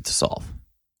very suited to solve.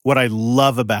 What I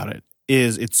love about it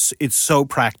is it's so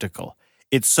practical.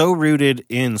 It's so rooted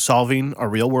in solving a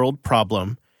real world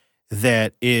problem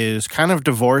that is kind of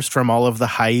divorced from all of the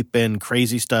hype and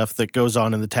crazy stuff that goes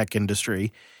on in the tech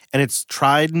industry. And it's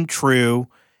tried and true,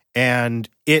 and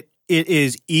it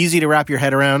is easy to wrap your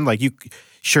head around. Like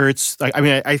it's like,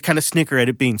 I kind of snicker at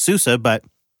it being SUSE, but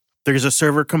there's a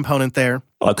server component there.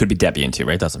 Well, it could be Debian too,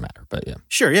 right? Doesn't matter, but yeah.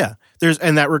 Sure, yeah.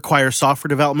 And that requires software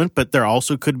development, but there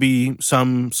also could be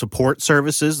some support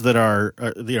services that are,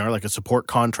 like a support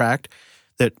contract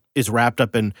that is wrapped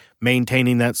up in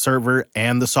maintaining that server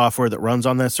and the software that runs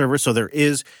on that server. So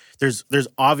there's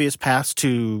obvious paths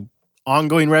to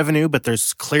ongoing revenue, but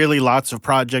there's clearly lots of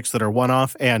projects that are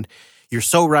one-off. And you're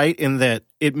so right in that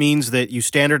it means that you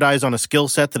standardize on a skill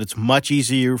set that it's much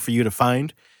easier for you to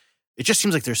find. It just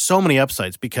seems like there's so many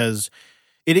upsides because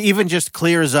it even just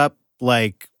clears up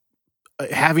like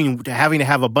having to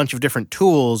have a bunch of different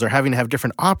tools or having to have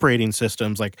different operating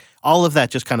systems. Like all of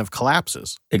that just kind of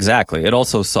collapses. Exactly. It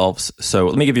also solves. So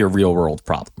let me give you a real world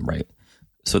problem, right?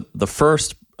 So the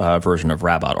first version of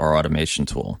Rabot, our automation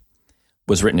tool,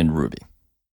 was written in Ruby.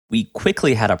 We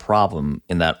quickly had a problem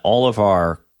in that all of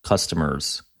our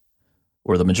customers,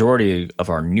 or the majority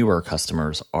of our newer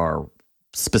customers, are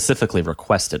specifically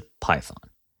requested Python.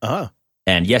 Uh-huh.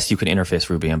 And yes, you can interface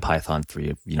Ruby and Python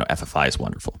 3. FFI is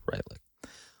wonderful, right?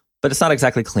 But it's not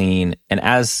exactly clean. And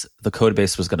as the code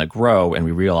base was going to grow and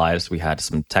we realized we had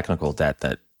some technical debt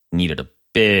that needed a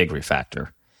big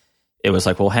refactor, it was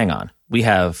like, well, hang on. We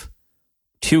have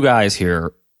two guys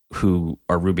here who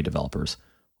are Ruby developers.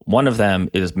 One of them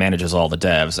manages all the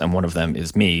devs, and one of them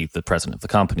is me, the president of the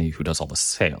company, who does all the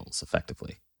sales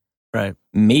effectively. Right.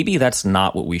 Maybe that's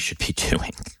not what we should be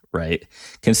doing, right?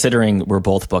 Considering we're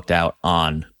both booked out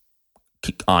on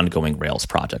ongoing Rails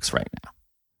projects right now,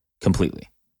 completely.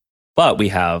 But we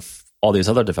have all these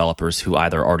other developers who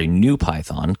either already knew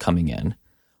Python coming in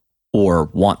or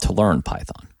want to learn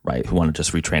Python, right? Who want to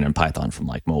just retrain in Python from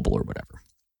like mobile or whatever.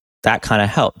 That kind of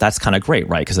help. That's kind of great,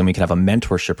 right? Because then we can have a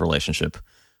mentorship relationship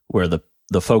where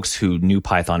the folks who knew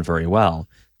Python very well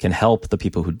can help the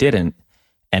people who didn't.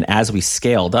 And as we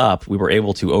scaled up, we were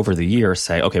able to, over the years,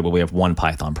 say, okay, well, we have one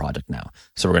Python project now.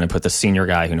 So we're going to put the senior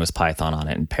guy who knows Python on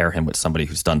it and pair him with somebody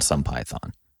who's done some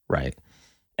Python, right?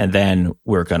 And then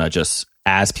we're going to just,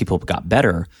 as people got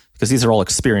better, because these are all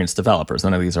experienced developers.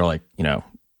 None of these are like,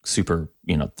 super,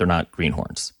 they're not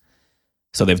greenhorns.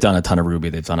 So they've done a ton of Ruby.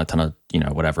 They've done a ton of,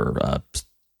 whatever,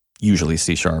 usually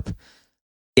C#.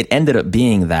 It ended up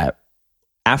being that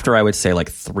after I would say like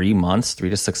 3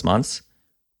 to 6 months,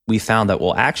 we found that,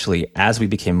 well, actually, as we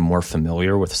became more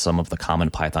familiar with some of the common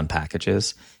Python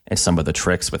packages and some of the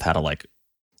tricks with how to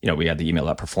we had the email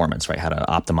out performance, right? How to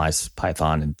optimize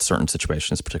Python in certain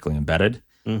situations, particularly embedded.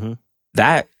 Mm-hmm.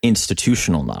 That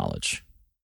institutional knowledge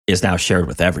is now shared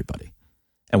with everybody.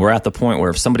 And we're at the point where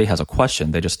if somebody has a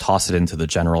question, they just toss it into the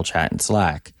general chat in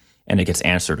Slack and it gets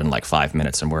answered in like 5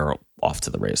 minutes and we're off to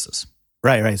the races.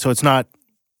 Right. So it's not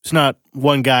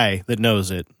one guy that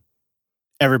knows it.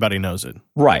 Everybody knows it.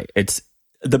 Right. It's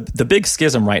the big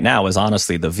schism right now is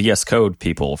honestly the VS Code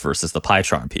people versus the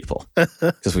PyCharm people.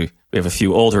 Because we have a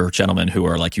few older gentlemen who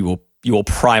are like, you will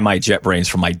pry my JetBrains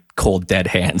from my cold, dead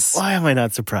hands. Why am I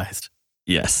not surprised?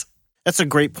 Yes. That's a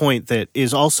great point that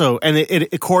is also, and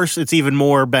it of course, it's even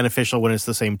more beneficial when it's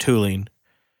the same tooling,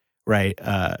 right?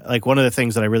 Like one of the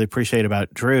things that I really appreciate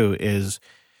about Drew is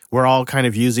we're all kind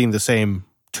of using the same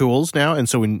tools now. And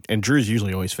so and Drew's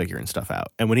usually always figuring stuff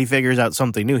out. And when he figures out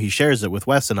something new, he shares it with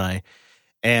Wes and I.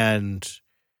 And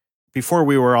before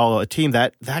we were all a team,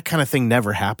 that kind of thing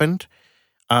never happened.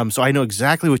 So I know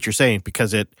exactly what you're saying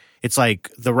because it's like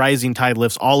the rising tide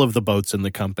lifts all of the boats in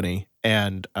the company.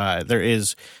 And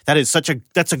that's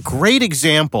a great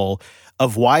example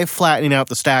of why flattening out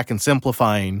the stack and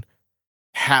simplifying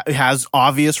has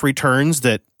obvious returns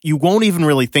that you won't even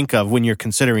really think of when you're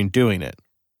considering doing it.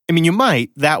 I mean, you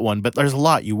might, that one, but there's a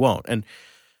lot you won't. And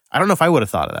I don't know if I would have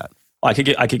thought of that. Well,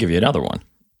 I could give you another one.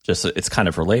 Just it's kind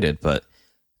of related, but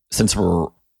since we're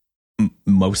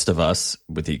most of us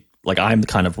I'm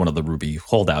kind of one of the Ruby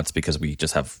holdouts because we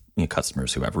just have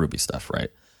customers who have Ruby stuff, right?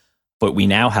 But we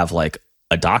now have like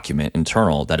a document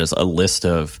internal that is a list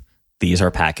of these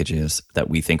are packages that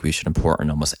we think we should import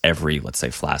in almost every, let's say,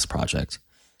 Flask project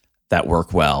that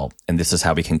work well. And this is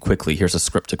how we can here's a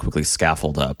script to quickly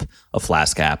scaffold up a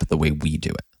Flask app the way we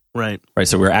do it. Right.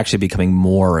 So we're actually becoming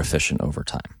more efficient over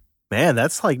time. Man,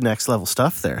 that's like next level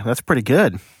stuff there. That's pretty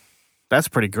good. That's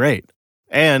pretty great.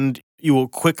 And you will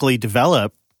quickly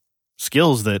develop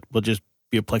skills that will just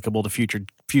be applicable to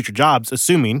future jobs,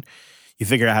 assuming you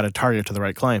figure out how to target to the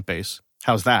right client base.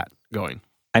 How's that going?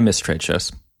 I miss trade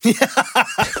shows.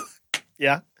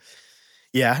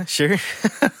 Yeah, sure.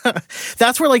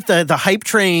 That's where like the hype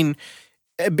train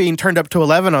being turned up to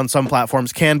 11 on some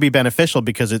platforms can be beneficial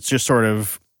because it's just sort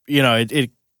of,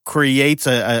 it creates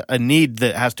a need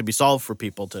that has to be solved for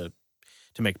people to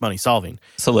make money solving.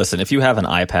 So listen, if you have an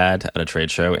iPad at a trade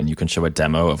show and you can show a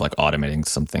demo of like automating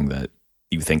something that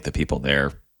you think the people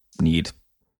there need,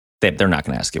 they're not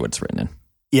going to ask you what it's written in.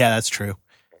 Yeah, that's true.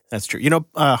 That's true.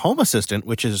 Home Assistant,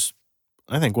 which is,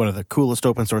 I think, one of the coolest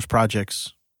open source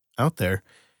projects out there,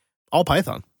 all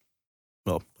Python.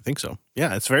 Well, I think so.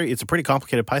 Yeah, it's a pretty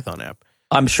complicated Python app.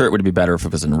 I'm sure it would be better if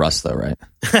it was in Rust, though, right?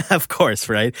 Of course,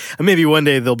 right? And maybe one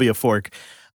day there'll be a fork.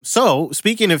 So,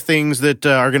 speaking of things that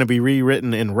are going to be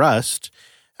rewritten in Rust,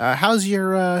 how's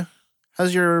your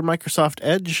Microsoft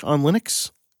Edge on Linux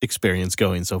experience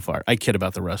going so far? I kid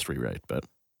about the Rust rewrite, but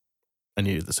I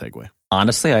needed the segue.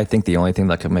 Honestly, I think the only thing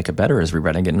that could make it better is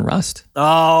rewriting it in Rust.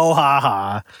 Oh,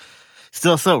 haha.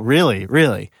 Still, so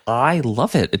really? I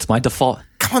love it. It's my default.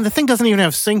 Come on, the thing doesn't even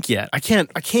have sync yet. I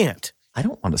can't. I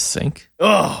don't want to sync.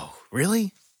 Oh,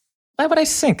 really? Why would I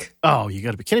sync? Oh, you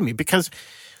got to be kidding me. Because,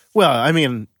 well, I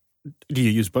mean, do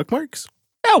you use bookmarks?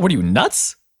 No, what are you,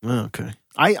 nuts? Okay.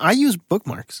 I use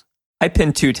bookmarks. I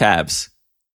pin 2 tabs.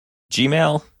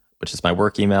 Gmail, which is my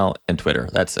work email, and Twitter.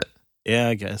 That's it. Yeah,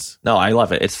 I guess. No, I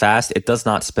love it. It's fast. It does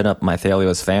not spin up my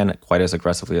Thalios fan quite as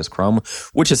aggressively as Chrome,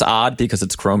 which is odd because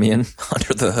it's Chromium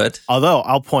under the hood. Although,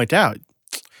 I'll point out,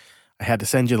 I had to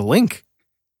send you the link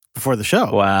before the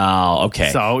show. Wow, okay.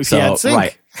 So you had sync.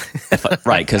 Right.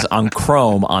 Right, because on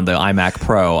Chrome, on the iMac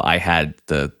Pro, I had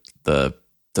the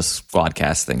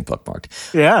Squadcast thing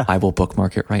bookmarked. Yeah. I will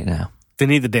bookmark it right now. They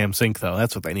need the damn sync, though.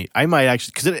 That's what they need. I might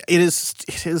actually, because it is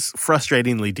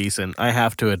frustratingly decent, I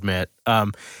have to admit.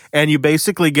 And you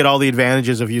basically get all the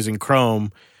advantages of using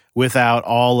Chrome without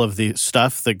all of the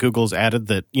stuff that Google's added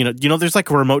that, there's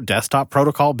like a remote desktop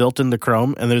protocol built into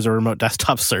Chrome, and there's a remote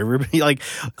desktop server. Like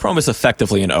Chrome is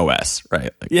effectively an OS,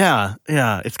 right? Yeah.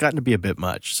 It's gotten to be a bit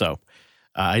much. So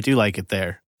I do like it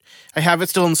there. I have it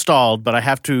still installed, but I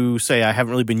have to say I haven't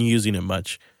really been using it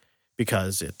much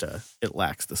because it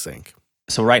lacks the sync.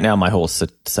 So right now, my whole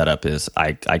setup is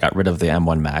I got rid of the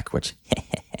M1 Mac, which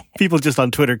people just on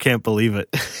Twitter can't believe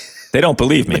it. They don't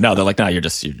believe me. No, they're like, no, you're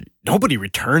nobody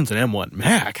returns an M1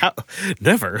 Mac. How?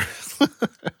 Never.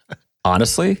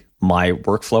 Honestly, my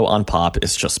workflow on Pop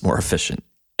is just more efficient.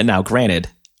 And now, granted,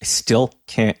 I still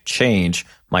can't change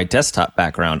my desktop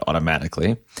background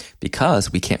automatically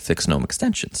because we can't fix GNOME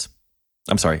extensions.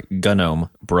 I'm sorry, GNOME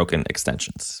broken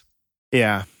extensions.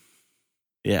 Yeah.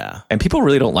 And people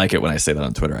really don't like it when I say that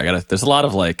on Twitter. There's a lot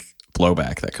of like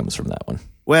blowback that comes from that one.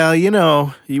 Well,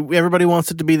 everybody wants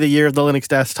it to be the year of the Linux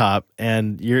desktop,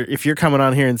 and if you're coming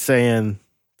on here and saying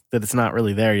that it's not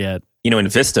really there yet. In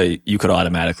Vista, you could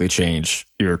automatically change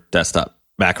your desktop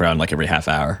background like every half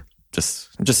hour.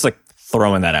 Just like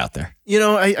throwing that out there.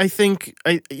 I think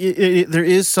there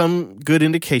is some good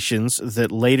indications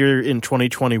that later in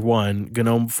 2021,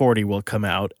 GNOME 40 will come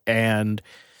out, and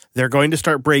they're going to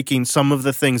start breaking some of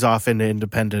the things off into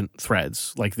independent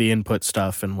threads, like the input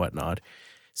stuff and whatnot.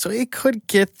 So it could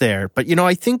get there. But,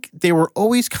 I think they were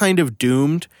always kind of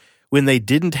doomed when they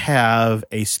didn't have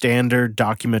a standard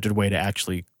documented way to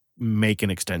actually make an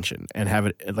extension and have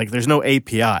it, like, there's no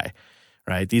API,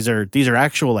 right? These are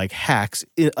actual, like, hacks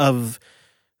of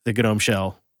the GNOME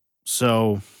shell.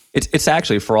 So it's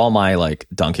actually, for all my, like,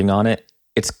 dunking on it,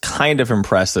 it's kind of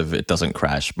impressive it doesn't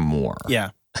crash more.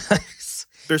 Yeah.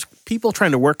 There's people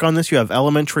trying to work on this. You have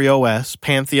Elementary OS.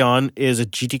 Pantheon is a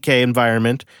GTK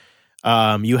environment.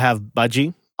 You have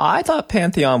Budgie. I thought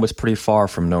Pantheon was pretty far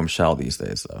from GNOME Shell these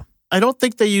days, though. I don't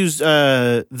think they use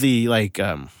the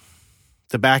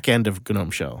back end of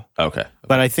GNOME Shell. Okay.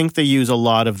 But I think they use a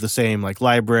lot of the same, like,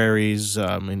 libraries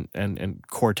and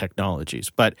core technologies.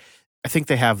 But I think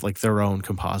they have, like, their own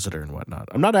compositor and whatnot.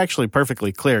 I'm not actually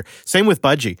perfectly clear. Same with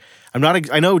Budgie. I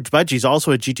know Budgie's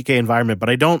also a GTK environment, but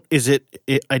I don't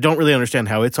really understand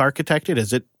how it's architected.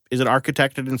 Is it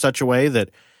architected in such a way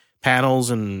that panels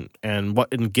and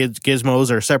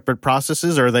gizmos are separate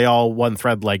processes, or are they all one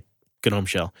thread like GNOME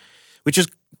Shell? Which is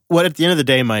what, at the end of the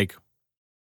day, Mike,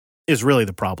 is really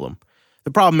the problem.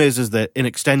 The problem is that an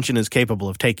extension is capable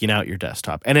of taking out your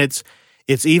desktop, and it's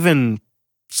even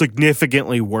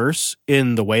significantly worse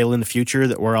in the Wayland future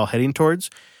that we're all heading towards,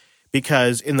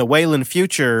 because in the Wayland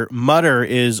future, Mutter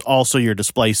is also your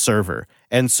display server.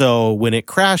 And so when it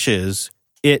crashes,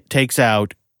 it takes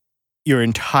out your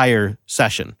entire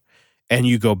session, and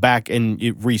you go back and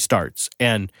it restarts.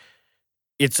 And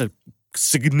it's a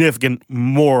significant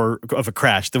more of a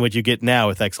crash than what you get now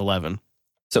with X11.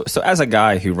 So as a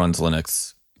guy who runs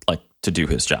Linux, like, to do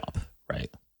his job, right?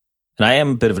 And I am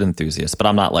a bit of an enthusiast, but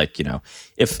I'm not like,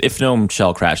 if GNOME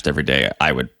Shell crashed every day,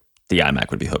 the iMac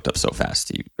would be hooked up so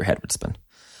fast, your head would spin.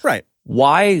 Right.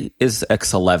 Why is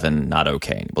X11 not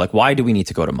okay? Like, why do we need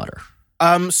to go to Mutter?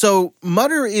 So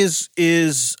Mutter is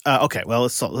okay. Well,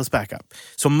 let's back up.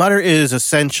 So Mutter is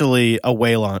essentially a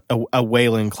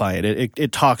Wayland client.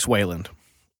 It talks Wayland.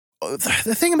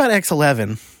 The thing about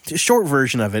X11, the short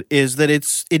version of it, is that it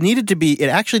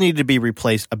actually needed to be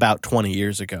replaced about 20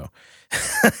 years ago.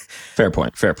 Fair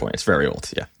point. It's very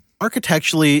old, yeah.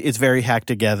 Architecturally, it's very hacked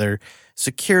together.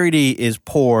 Security is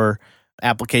poor.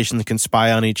 Applications can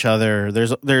spy on each other.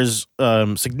 There's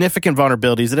significant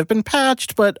vulnerabilities that have been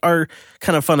patched, but are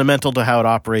kind of fundamental to how it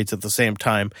operates at the same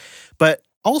time. But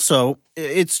also,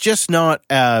 it's just not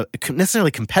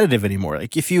necessarily competitive anymore.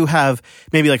 Like, if you have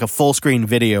maybe like a full screen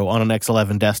video on an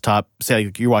X11 desktop,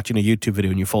 say you're watching a YouTube video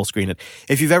and you full screen it.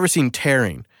 If you've ever seen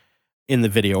tearing in the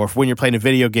video, or when you're playing a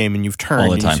video game and you've turned,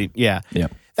 all the time.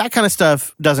 That kind of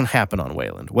stuff doesn't happen on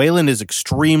Wayland. Wayland is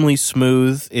extremely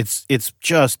smooth. It's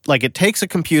just like, it takes a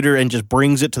computer and just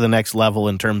brings it to the next level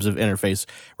in terms of interface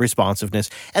responsiveness.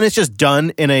 And it's just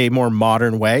done in a more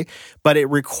modern way, but it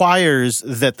requires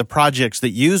that the projects that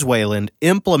use Wayland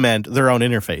implement their own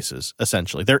interfaces,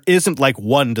 essentially. There isn't like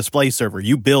one display server.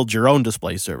 You build your own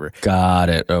display server. Got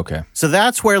it. Okay. So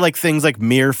that's where, like, things like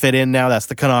Mir fit in now. That's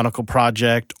the Canonical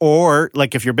project. Or,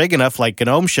 like, if you're big enough, like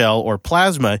GNOME Shell or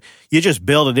Plasma, you just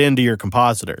build it into your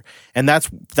compositor. And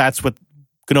that's what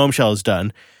GNOME Shell has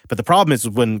done. But the problem is,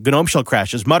 when GNOME Shell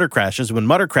crashes, Mutter crashes. When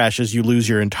Mutter crashes, you lose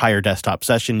your entire desktop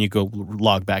session. You go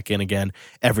log back in again.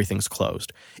 Everything's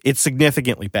closed. It's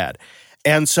significantly bad.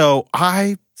 And so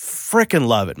I freaking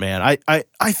love it, man.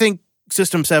 I think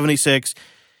System 76,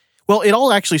 well, it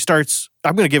all actually starts,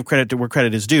 I'm going to give credit to where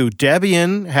credit is due.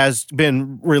 Debian has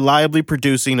been reliably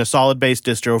producing a solid-based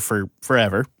distro for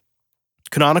forever.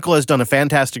 Canonical has done a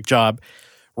fantastic job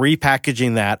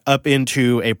repackaging that up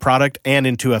into a product and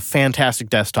into a fantastic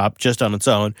desktop just on its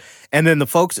own. And then the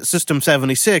folks at System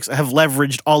 76 have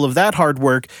leveraged all of that hard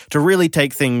work to really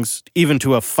take things even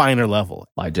to a finer level.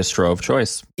 My distro of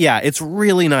choice. Yeah, it's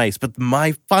really nice. But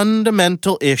my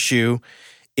fundamental issue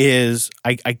is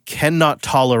I cannot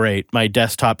tolerate my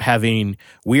desktop having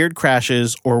weird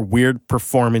crashes or weird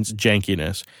performance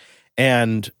jankiness.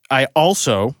 And I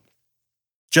also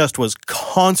just was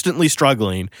constantly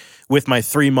struggling with my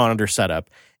 3-monitor setup,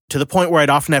 to the point where I'd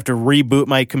often have to reboot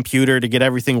my computer to get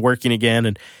everything working again,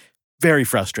 and very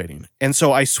frustrating. And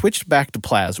so I switched back to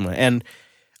Plasma, and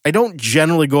I don't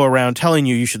generally go around telling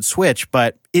you should switch,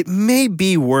 but it may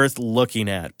be worth looking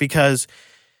at, because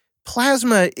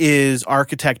Plasma is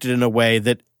architected in a way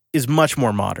that is much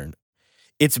more modern.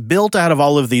 It's built out of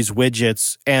all of these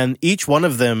widgets, and each one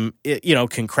of them,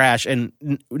 can crash and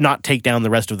not take down the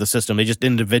rest of the system. They just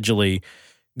individually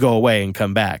go away and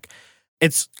come back.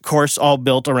 It's, of course, all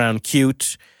built around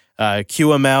Qt.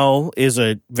 QML is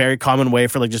a very common way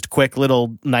for like just quick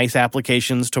little nice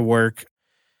applications to work.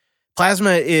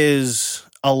 Plasma is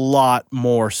a lot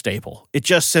more stable. It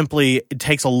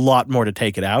takes a lot more to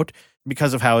take it out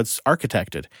because of how it's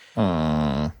architected.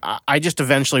 I just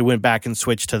eventually went back and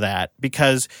switched to that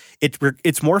because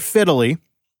it's more fiddly.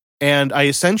 And I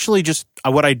essentially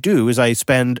what I do is I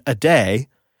spend a day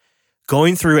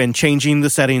going through and changing the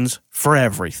settings for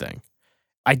everything.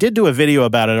 I did do a video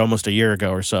about it almost a year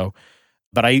ago or so,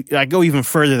 but I go even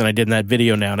further than I did in that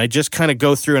video now. And I just kind of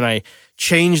go through and I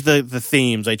change the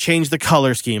themes. I change the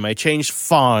color scheme. I change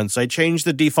fonts. I change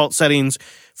the default settings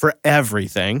for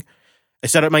everything. I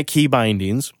set up my key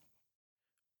bindings.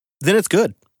 Then it's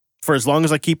good for as long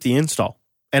as I keep the install.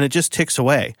 And it just ticks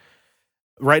away.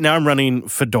 Right now I'm running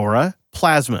Fedora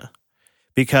Plasma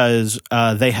because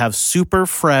they have super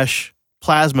fresh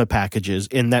Plasma packages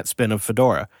in that spin of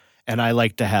Fedora. And I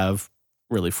like to have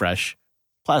really fresh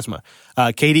Plasma.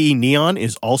 KDE Neon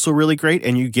is also really great,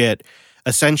 and you get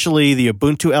essentially the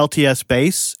Ubuntu LTS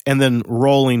base and then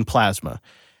rolling Plasma.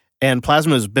 And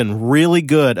Plasma has been really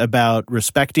good about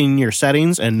respecting your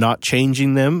settings and not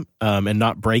changing them and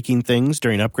not breaking things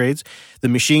during upgrades. The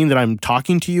machine that I'm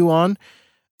talking to you on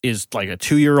is like a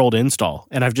 2-year-old install,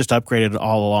 and I've just upgraded it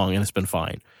all along, and it's been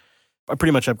fine. I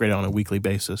pretty much upgrade it on a weekly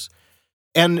basis.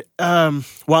 And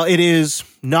while it is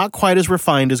not quite as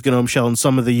refined as GNOME Shell in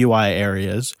some of the UI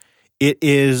areas, it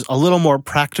is a little more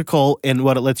practical in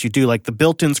what it lets you do. Like the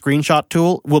built-in screenshot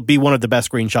tool will be one of the best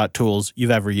screenshot tools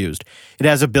you've ever used. It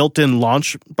has a built-in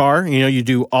launch bar. You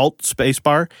do Alt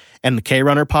spacebar and the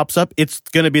KRunner pops up. It's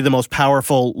going to be the most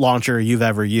powerful launcher you've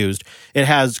ever used. It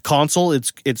has console.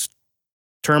 It's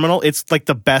terminal. It's like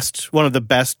one of the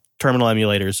best terminal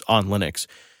emulators on Linux.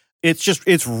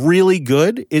 It's really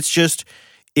good.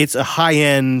 It's a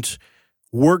high-end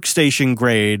workstation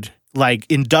grade, like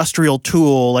industrial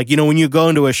tool. Like, when you go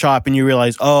into a shop and you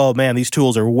realize, oh man, these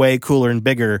tools are way cooler and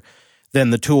bigger than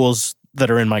the tools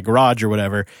that are in my garage or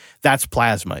whatever. That's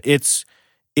Plasma. It's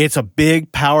a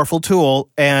big, powerful tool.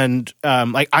 And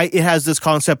it has this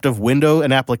concept of window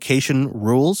and application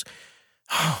rules.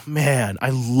 Oh man, I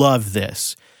love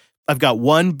this. I've got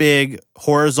one big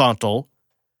horizontal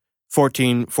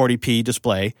 1440p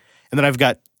display, and then I've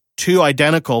got two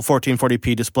identical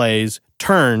 1440p displays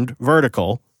turned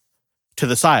vertical to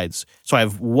the sides. So I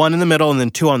have one in the middle and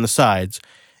then two on the sides.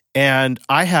 And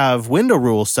I have window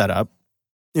rules set up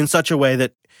in such a way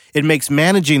that it makes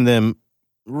managing them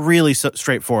really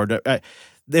straightforward.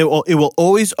 It will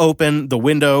always open the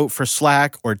window for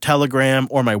Slack or Telegram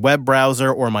or my web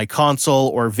browser or my console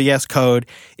or VS Code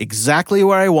exactly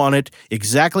where I want it,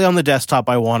 exactly on the desktop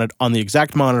I want it, on the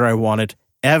exact monitor I want it,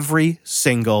 every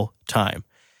single time.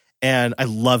 And I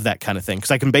love that kind of thing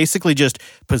because I can basically just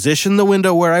position the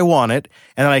window where I want it,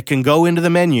 and then I can go into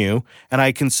the menu and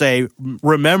I can say,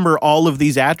 remember all of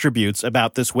these attributes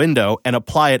about this window and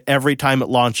apply it every time it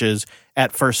launches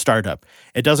at first startup.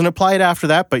 It doesn't apply it after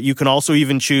that, but you can also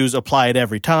even choose apply it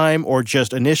every time or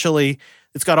just initially.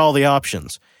 It's got all the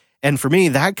options. And for me,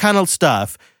 that kind of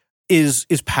stuff is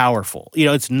powerful.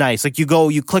 It's nice. Like you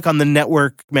click on the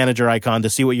network manager icon to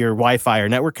see what your Wi-Fi or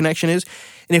network connection is.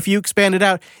 And if you expand it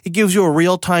out, it gives you a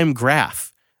real-time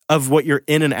graph of what your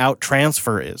in and out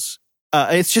transfer is.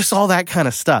 It's just all that kind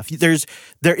of stuff.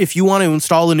 If you want to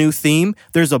install a new theme,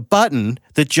 there's a button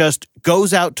that just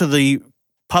goes out to the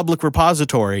public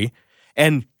repository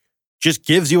and just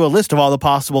gives you a list of all the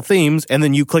possible themes, and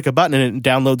then you click a button and it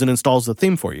downloads and installs the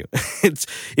theme for you.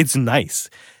 It's nice.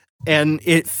 And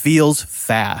it feels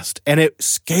fast, and it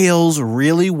scales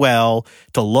really well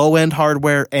to low-end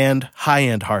hardware and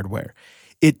high-end hardware.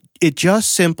 It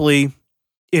just simply,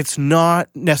 it's not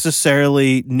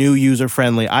necessarily new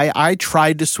user-friendly. I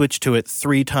tried to switch to it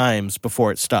 3 times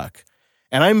before it stuck.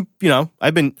 And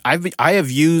I have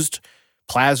used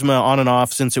Plasma on and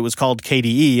off since it was called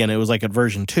KDE, and it was like at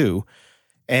version 2.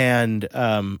 And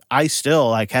I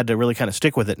still had to really kind of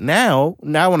stick with it. Now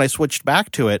when I switched back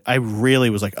to it, I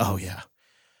really was like, oh yeah,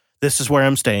 this is where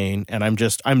I'm staying, and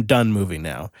I'm done moving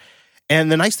now.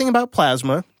 And the nice thing about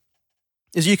Plasma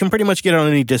is you can pretty much get it on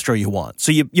any distro you want.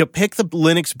 So you pick the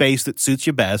Linux base that suits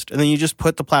you best, and then you just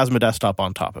put the Plasma desktop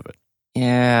on top of it.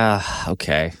 Yeah,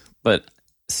 okay. But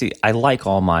see, I like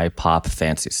all my pop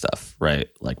fancy stuff, right?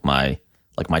 Like my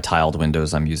tiled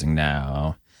windows I'm using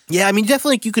now. Yeah, I mean,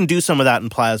 definitely you can do some of that in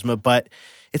Plasma, but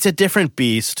it's a different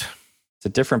beast. It's a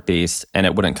different beast, and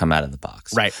it wouldn't come out of the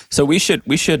box. Right. So we should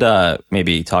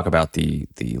maybe talk about the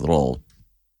little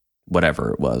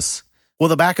whatever it was. Well,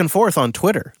 the back and forth on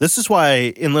Twitter. This is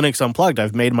why in Linux Unplugged,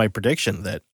 I've made my prediction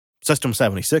that System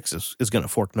 76 is going to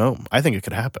fork GNOME. I think it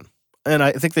could happen. and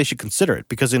I think they should consider it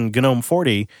because in GNOME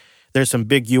 40, there's some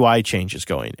big UI changes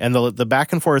going. And the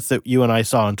back and forth that you and I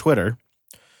saw on Twitter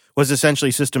was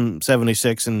essentially System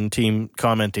 76 and team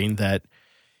commenting that,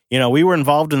 we were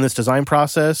involved in this design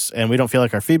process and we don't feel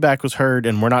like our feedback was heard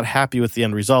and we're not happy with the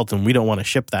end result and we don't want to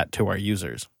ship that to our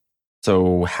users.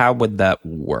 So how would that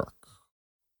work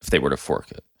if they were to fork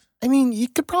it? I mean,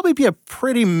 it could probably be a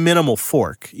pretty minimal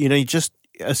fork. You just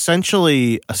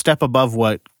essentially a step above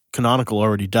what Canonical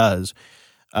already does.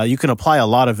 You can apply a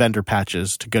lot of vendor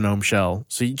patches to GNOME Shell.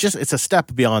 So it's a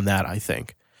step beyond that, I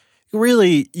think.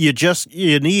 Really, you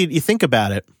think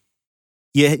about it.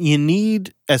 You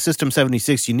need, as System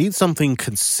 76, you need something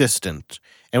consistent.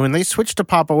 And when they switched to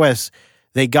Pop! OS,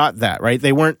 they got that, right?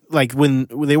 They weren't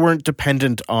they weren't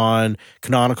dependent on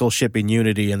Canonical shipping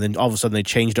Unity, and then all of a sudden they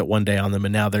changed it one day on them,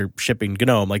 and now they're shipping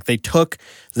GNOME. Like they took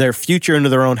their future into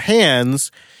their own hands,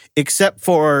 except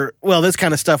for, this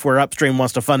kind of stuff where Upstream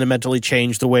wants to fundamentally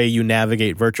change the way you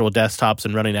navigate virtual desktops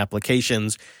and running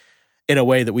applications in a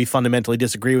way that we fundamentally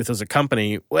disagree with as a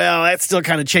company. Well, that's still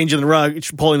kind of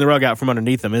pulling the rug out from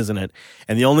underneath them, isn't it?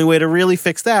 And the only way to really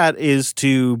fix that is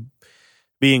to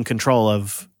be in control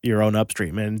of your own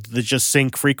upstream and just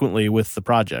sync frequently with the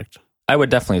project. I would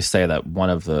definitely say that one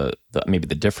of the maybe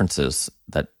the differences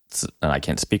and I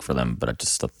can't speak for them, but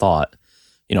just a thought,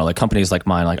 like companies like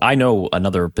mine, like I know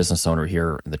another business owner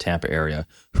here in the Tampa area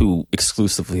who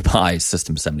exclusively buys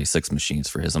System 76 machines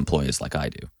for his employees like I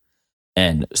do.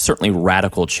 And certainly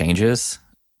radical changes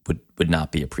would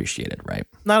not be appreciated, right?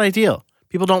 Not ideal.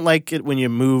 People don't like it when you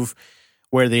move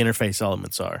where the interface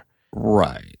elements are.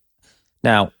 Right.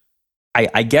 Now,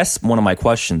 I guess one of my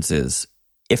questions is,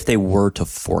 if they were to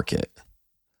fork it,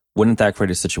 wouldn't that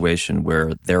create a situation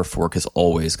where their fork is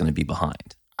always going to be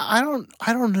behind? I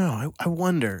don't know. I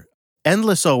wonder.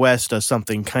 Endless OS does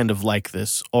something kind of like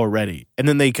this already. And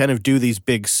then they kind of do these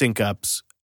big sync ups.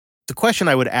 The question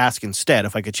I would ask instead,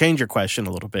 if I could change your question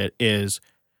a little bit, is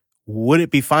would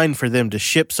it be fine for them to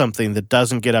ship something that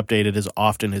doesn't get updated as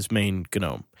often as main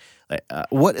GNOME?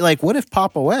 What if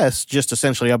Pop! OS just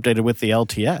essentially updated with the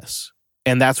LTS?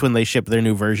 And that's when they ship their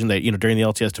new version that, during the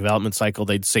LTS development cycle,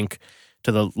 they'd sync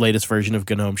to the latest version of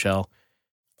GNOME Shell.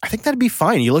 I think that'd be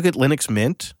fine. You look at Linux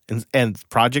Mint and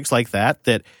projects like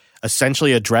that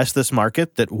essentially address this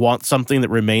market, that want something that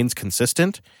remains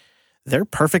consistent. They're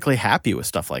perfectly happy with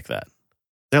stuff like that.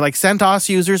 They're like CentOS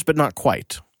users, but not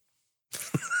quite.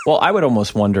 Well, I would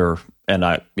almost wonder, and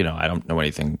I don't know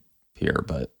anything here,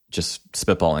 but just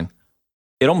spitballing.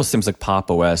 It almost seems like Pop!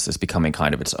 OS is becoming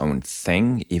kind of its own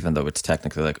thing, even though it's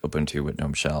technically like Ubuntu with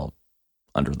GNOME Shell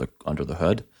under the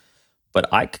hood. But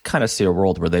I could kind of see a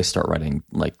world where they start writing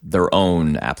like their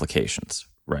own applications,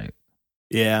 right?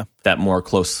 Yeah, that more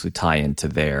closely tie into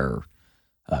their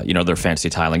their fancy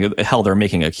tiling. Hell, they're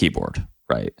making a keyboard,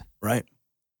 right? Right.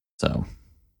 So,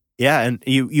 yeah, and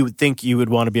you would think you would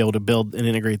want to be able to build and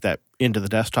integrate that into the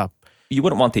desktop. You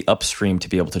wouldn't want the upstream to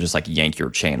be able to just like yank your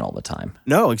chain all the time.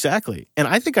 No, exactly. And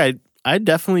I think I'd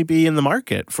definitely be in the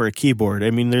market for a keyboard.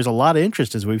 I mean, there's a lot of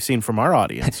interest, as we've seen from our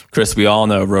audience. Chris, we all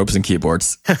know robes and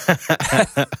keyboards.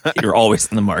 You're always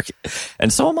in the market.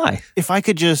 And so am I. If I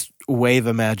could just wave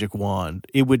a magic wand,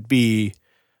 it would be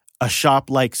a shop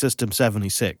like System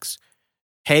 76.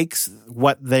 Takes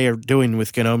what they are doing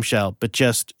with GNOME Shell, but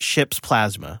just ships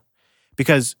Plasma.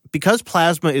 Because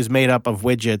Plasma is made up of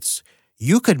widgets,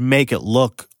 you could make it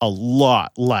look a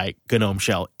lot like GNOME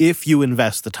Shell if you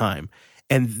invest the time.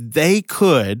 And they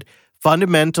could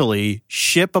fundamentally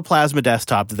ship a Plasma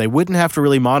desktop that they wouldn't have to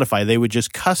really modify. They would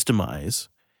just customize.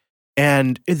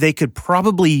 And they could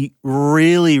probably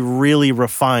really, really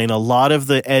refine a lot of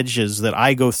the edges that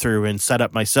I go through and set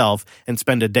up myself and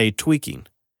spend a day tweaking.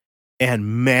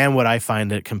 And man, would I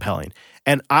find it compelling.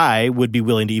 And I would be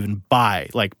willing to even buy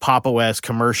like Pop! OS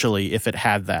commercially if it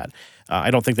had that. I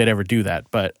don't think they'd ever do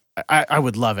that, but I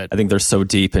would love it. I think they're so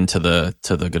deep into the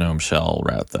GNOME Shell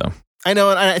route, though. I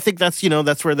know, and I think that's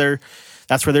where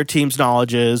their team's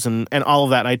knowledge is, and all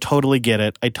of that. And I totally get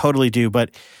it. I totally do.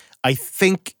 But I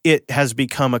think it has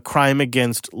become a crime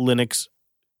against Linux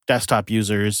desktop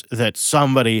users that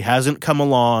somebody hasn't come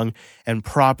along and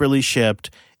properly shipped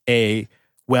a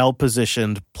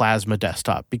well-positioned Plasma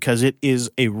desktop, because it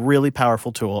is a really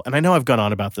powerful tool. And I know I've gone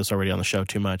on about this already on the show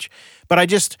too much, but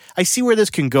I see where this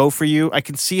can go for you. I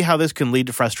can see how this can lead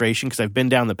to frustration because I've been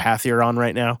down the path you're on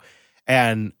right now.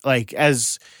 And like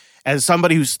as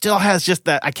somebody who still has just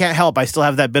that, I can't help, I still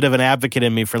have that bit of an advocate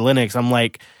in me for Linux. I'm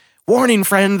like, warning,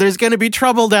 friend, there's going to be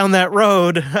trouble down that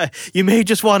road. You may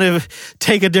just want to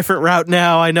take a different route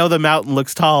now. I know the mountain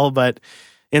looks tall, but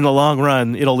in the long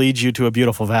run, it'll lead you to a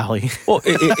beautiful valley. Well,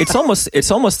 it's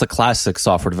almost the classic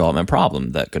software development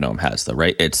problem that GNOME has, though,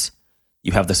 right? It's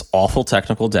you have this awful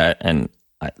technical debt, and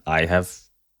I have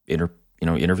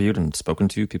interviewed and spoken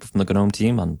to people from the GNOME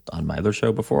team on my other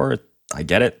show before. I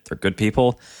get it; they're good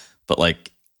people, but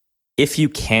like, if you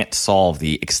can't solve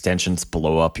the extensions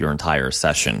blow up your entire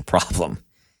session problem,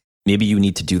 maybe you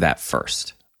need to do that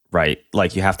first, right?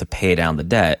 Like, you have to pay down the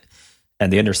debt.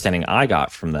 And the understanding I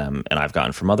got from them, and I've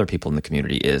gotten from other people in the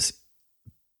community, is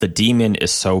the daemon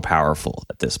is so powerful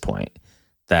at this point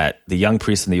that the young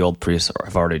priest and the old priest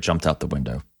have already jumped out the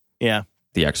window. Yeah.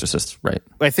 The Exorcist, right?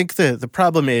 I think the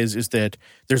problem is that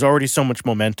there's already so much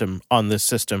momentum on this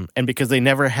system. And because they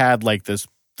never had like this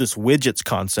widgets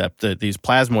concept, these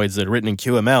plasmoids that are written in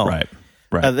QML.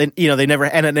 Right. They never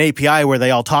had an API where they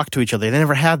all talk to each other. They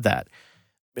never had that.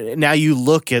 Now you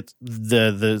look at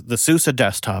the SUSE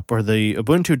desktop or the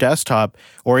Ubuntu desktop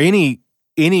or any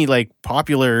like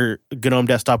popular GNOME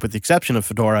desktop with the exception of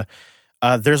Fedora,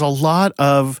 there's a lot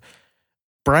of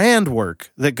brand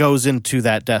work that goes into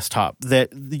that desktop that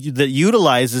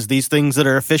utilizes these things that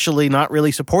are officially not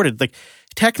really supported. Like,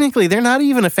 technically, they're not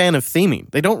even a fan of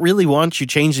theming. They don't really want you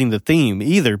changing the theme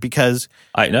either because...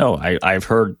 I know. I've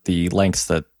heard the lengths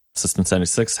that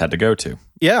System76 had to go to.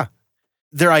 Yeah.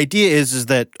 Their idea is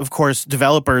that, of course,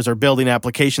 developers are building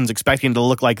applications expecting to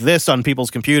look like this on people's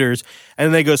computers, and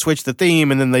then they go switch the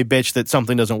theme, and then they bitch that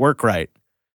something doesn't work right.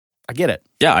 I get it.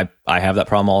 Yeah, I have that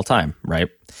problem all the time, right?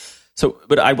 So,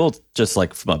 but I will just,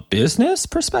 like, from a business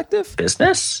perspective,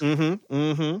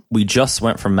 we just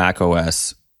went from Mac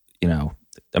OS, I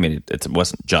mean, it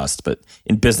wasn't just, but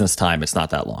in business time, it's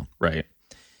not that long, right?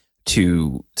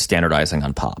 To standardizing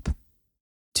on POP.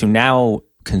 To now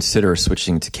consider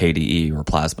switching to KDE or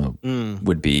Plasma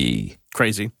would be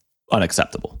crazy,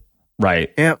 unacceptable,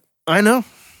 right? Yeah, I know.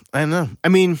 I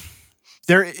mean,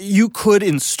 you could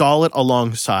install it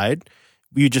alongside.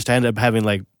 You just end up having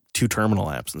like 2 terminal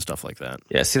apps and stuff like that.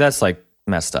 Yeah, see, that's like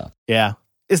messed up. Yeah,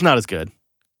 it's not as good.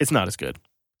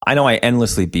 I know I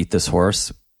endlessly beat this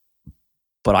horse,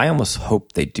 but I almost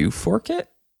hope they do fork it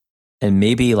and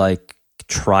maybe like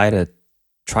try to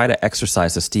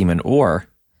exercise this demon, or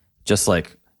just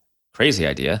like crazy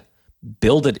idea,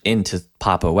 build it into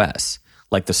Pop OS,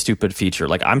 like the stupid feature.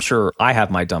 Like, I'm sure I have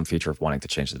my dumb feature of wanting to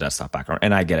change the desktop background,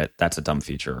 and I get it. That's a dumb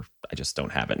feature. I just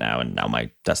don't have it now, and now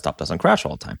my desktop doesn't crash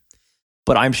all the time.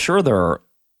 But I'm sure there are,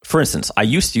 for instance, I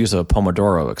used to use a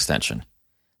Pomodoro extension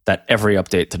that every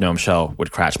update to GNOME Shell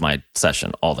would crash my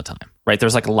session all the time, right?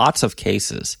 There's like lots of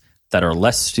cases that are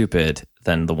less stupid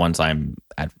than the ones I'm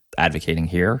advocating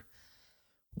here,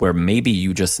 where maybe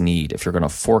you just need, if you're going to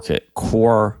fork it,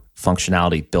 core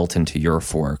functionality built into your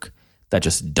fork that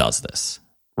just does this,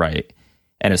 right?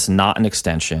 And it's not an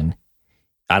extension.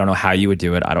 I don't know how you would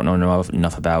do it. I don't know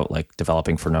enough about like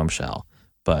developing for GNOME Shell,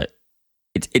 but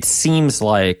it seems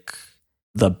like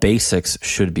the basics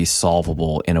should be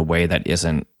solvable in a way that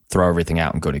isn't throw everything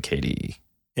out and go to KDE.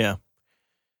 Yeah.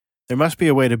 There must be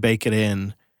a way to bake it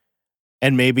in,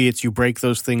 and maybe it's you break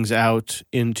those things out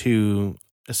into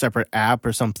a separate app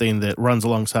or something that runs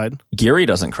alongside. Geary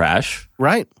doesn't crash.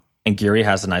 Right. And Geary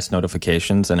has the nice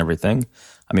notifications and everything.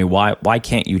 I mean, why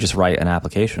can't you just write an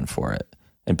application for it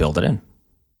and build it in?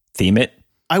 Theme it?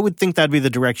 I would think that'd be the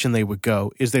direction they would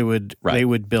go, is they would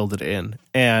build it in,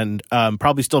 and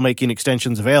probably still making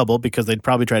extensions available, because they'd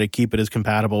probably try to keep it as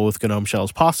compatible with GNOME Shell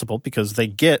as possible, because they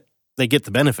get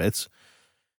the benefits.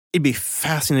 It'd be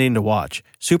fascinating to watch.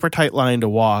 Super tight line to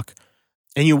walk.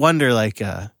 And you wonder, like,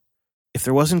 if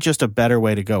there wasn't just a better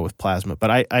way to go with Plasma.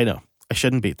 But I know. I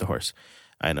shouldn't beat the horse.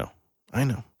 I know.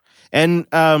 And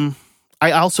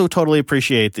I also totally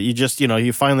appreciate that you just,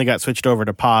 you finally got switched over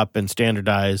to POP and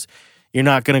standardize. You're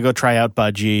not going to go try out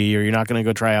Budgie, or you're not going to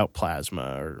go try out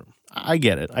Plasma. Or I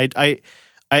get it.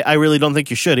 I really don't think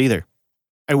you should either.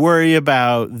 I worry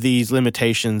about these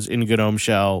limitations in GNOME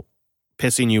Shell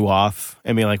pissing you off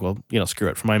and being like, well, screw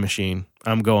it. For my machine,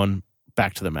 I'm going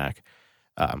back to the Mac.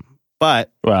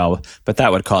 But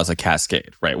that would cause a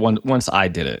cascade, right? Once I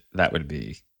did it, that would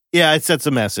be... Yeah, it sets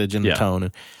a message and a tone.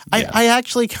 And I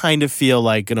actually kind of feel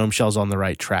like GNOME Shell's on the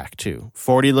right track, too.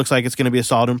 40 looks like it's going to be a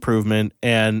solid improvement,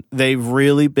 and they've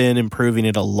really been improving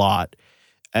it a lot.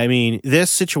 I mean, this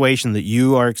situation that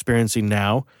you are experiencing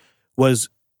now was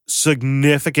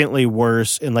significantly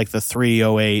worse in like the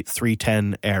 3.08,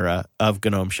 3.10 era of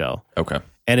GNOME Shell. Okay.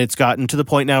 And it's gotten to the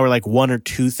point now where like 1 or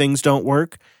 2 things don't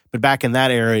work. But back in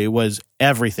that era, it was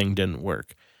everything didn't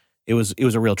work. It was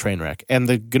a real train wreck. And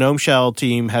the GNOME Shell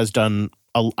team has done,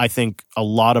 I think, a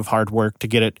lot of hard work to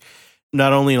get it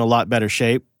not only in a lot better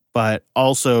shape, but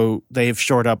also they've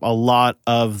shored up a lot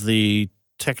of the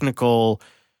technical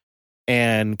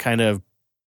and kind of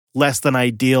less than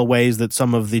ideal ways that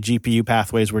some of the GPU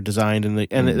pathways were designed,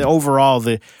 and overall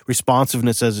the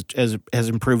responsiveness has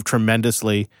improved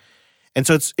tremendously. And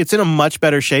so it's in a much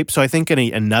better shape. So I think in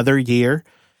another year,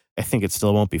 I think it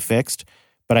still won't be fixed,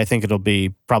 but I think it'll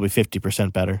be probably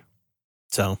 50% better.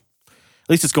 So at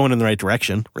least it's going in the right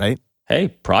direction, right? Hey,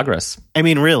 progress. I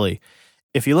mean, really,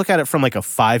 if you look at it from like a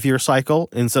 5-year cycle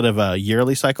instead of a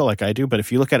yearly cycle like I do, but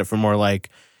if you look at it from more like,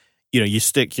 you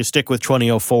stick with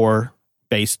 2004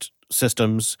 based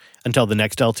systems until the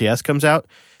next LTS comes out,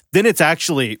 then it's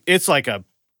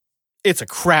a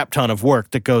crap ton of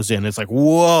work that goes in. It's like,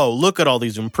 whoa, look at all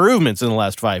these improvements in the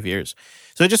last 5 years.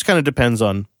 So it just kind of depends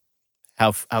on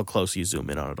how close you zoom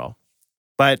in on it all.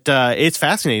 But it's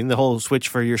fascinating, the whole switch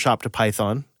for your shop to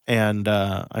Python. And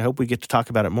I hope we get to talk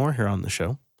about it more here on the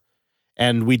show.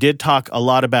 And we did talk a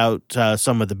lot about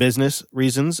some of the business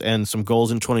reasons and some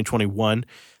goals in 2021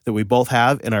 that we both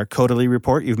have in our Coderly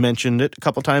report. You've mentioned it a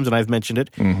couple times, and I've mentioned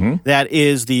it. Mm-hmm. That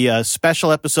is the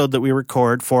special episode that we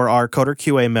record for our Coder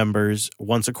QA members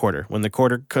once a quarter. When the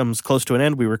quarter comes close to an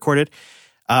end, we record it.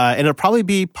 And it'll probably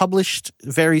be published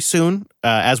very soon.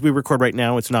 As we record right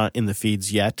now, it's not in the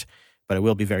feeds yet, but it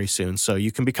will be very soon. So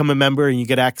you can become a member and you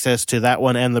get access to that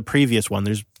one and the previous one.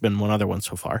 There's been one other one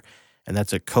so far, and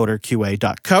that's at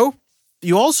coderqa.co.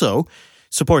 You also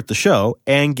support the show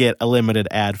and get a limited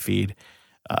ad feed,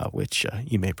 which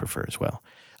you may prefer as well.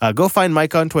 Go find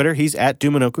Mike on Twitter. He's at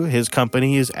Dumanoku. His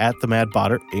company is at The Mad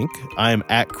Botter, Inc. I'm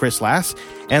at Chris Lass,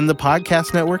 and the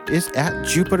podcast network is at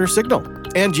Jupiter Signal.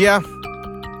 And yeah,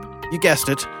 you guessed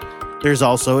it, there's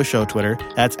also a show Twitter.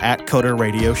 That's at Coder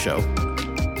Radio Show.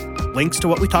 Links to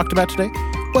what we talked about today?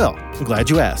 Well, I'm glad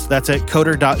you asked. That's at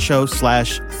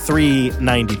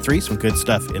coder.show/393. Some good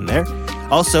stuff in there.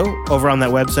 Also, over on that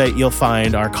website, you'll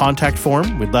find our contact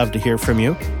form. We'd love to hear from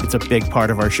you. It's a big part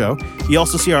of our show. You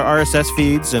also see our RSS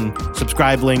feeds and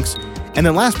subscribe links. And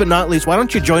then last but not least, why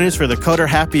don't you join us for the Coder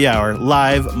Happy Hour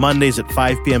live Mondays at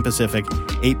 5 p.m. Pacific,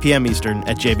 8 p.m. Eastern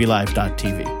at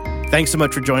jblive.tv. Thanks so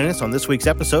much for joining us on this week's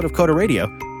episode of Coder Radio.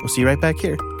 We'll see you right back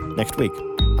here next week.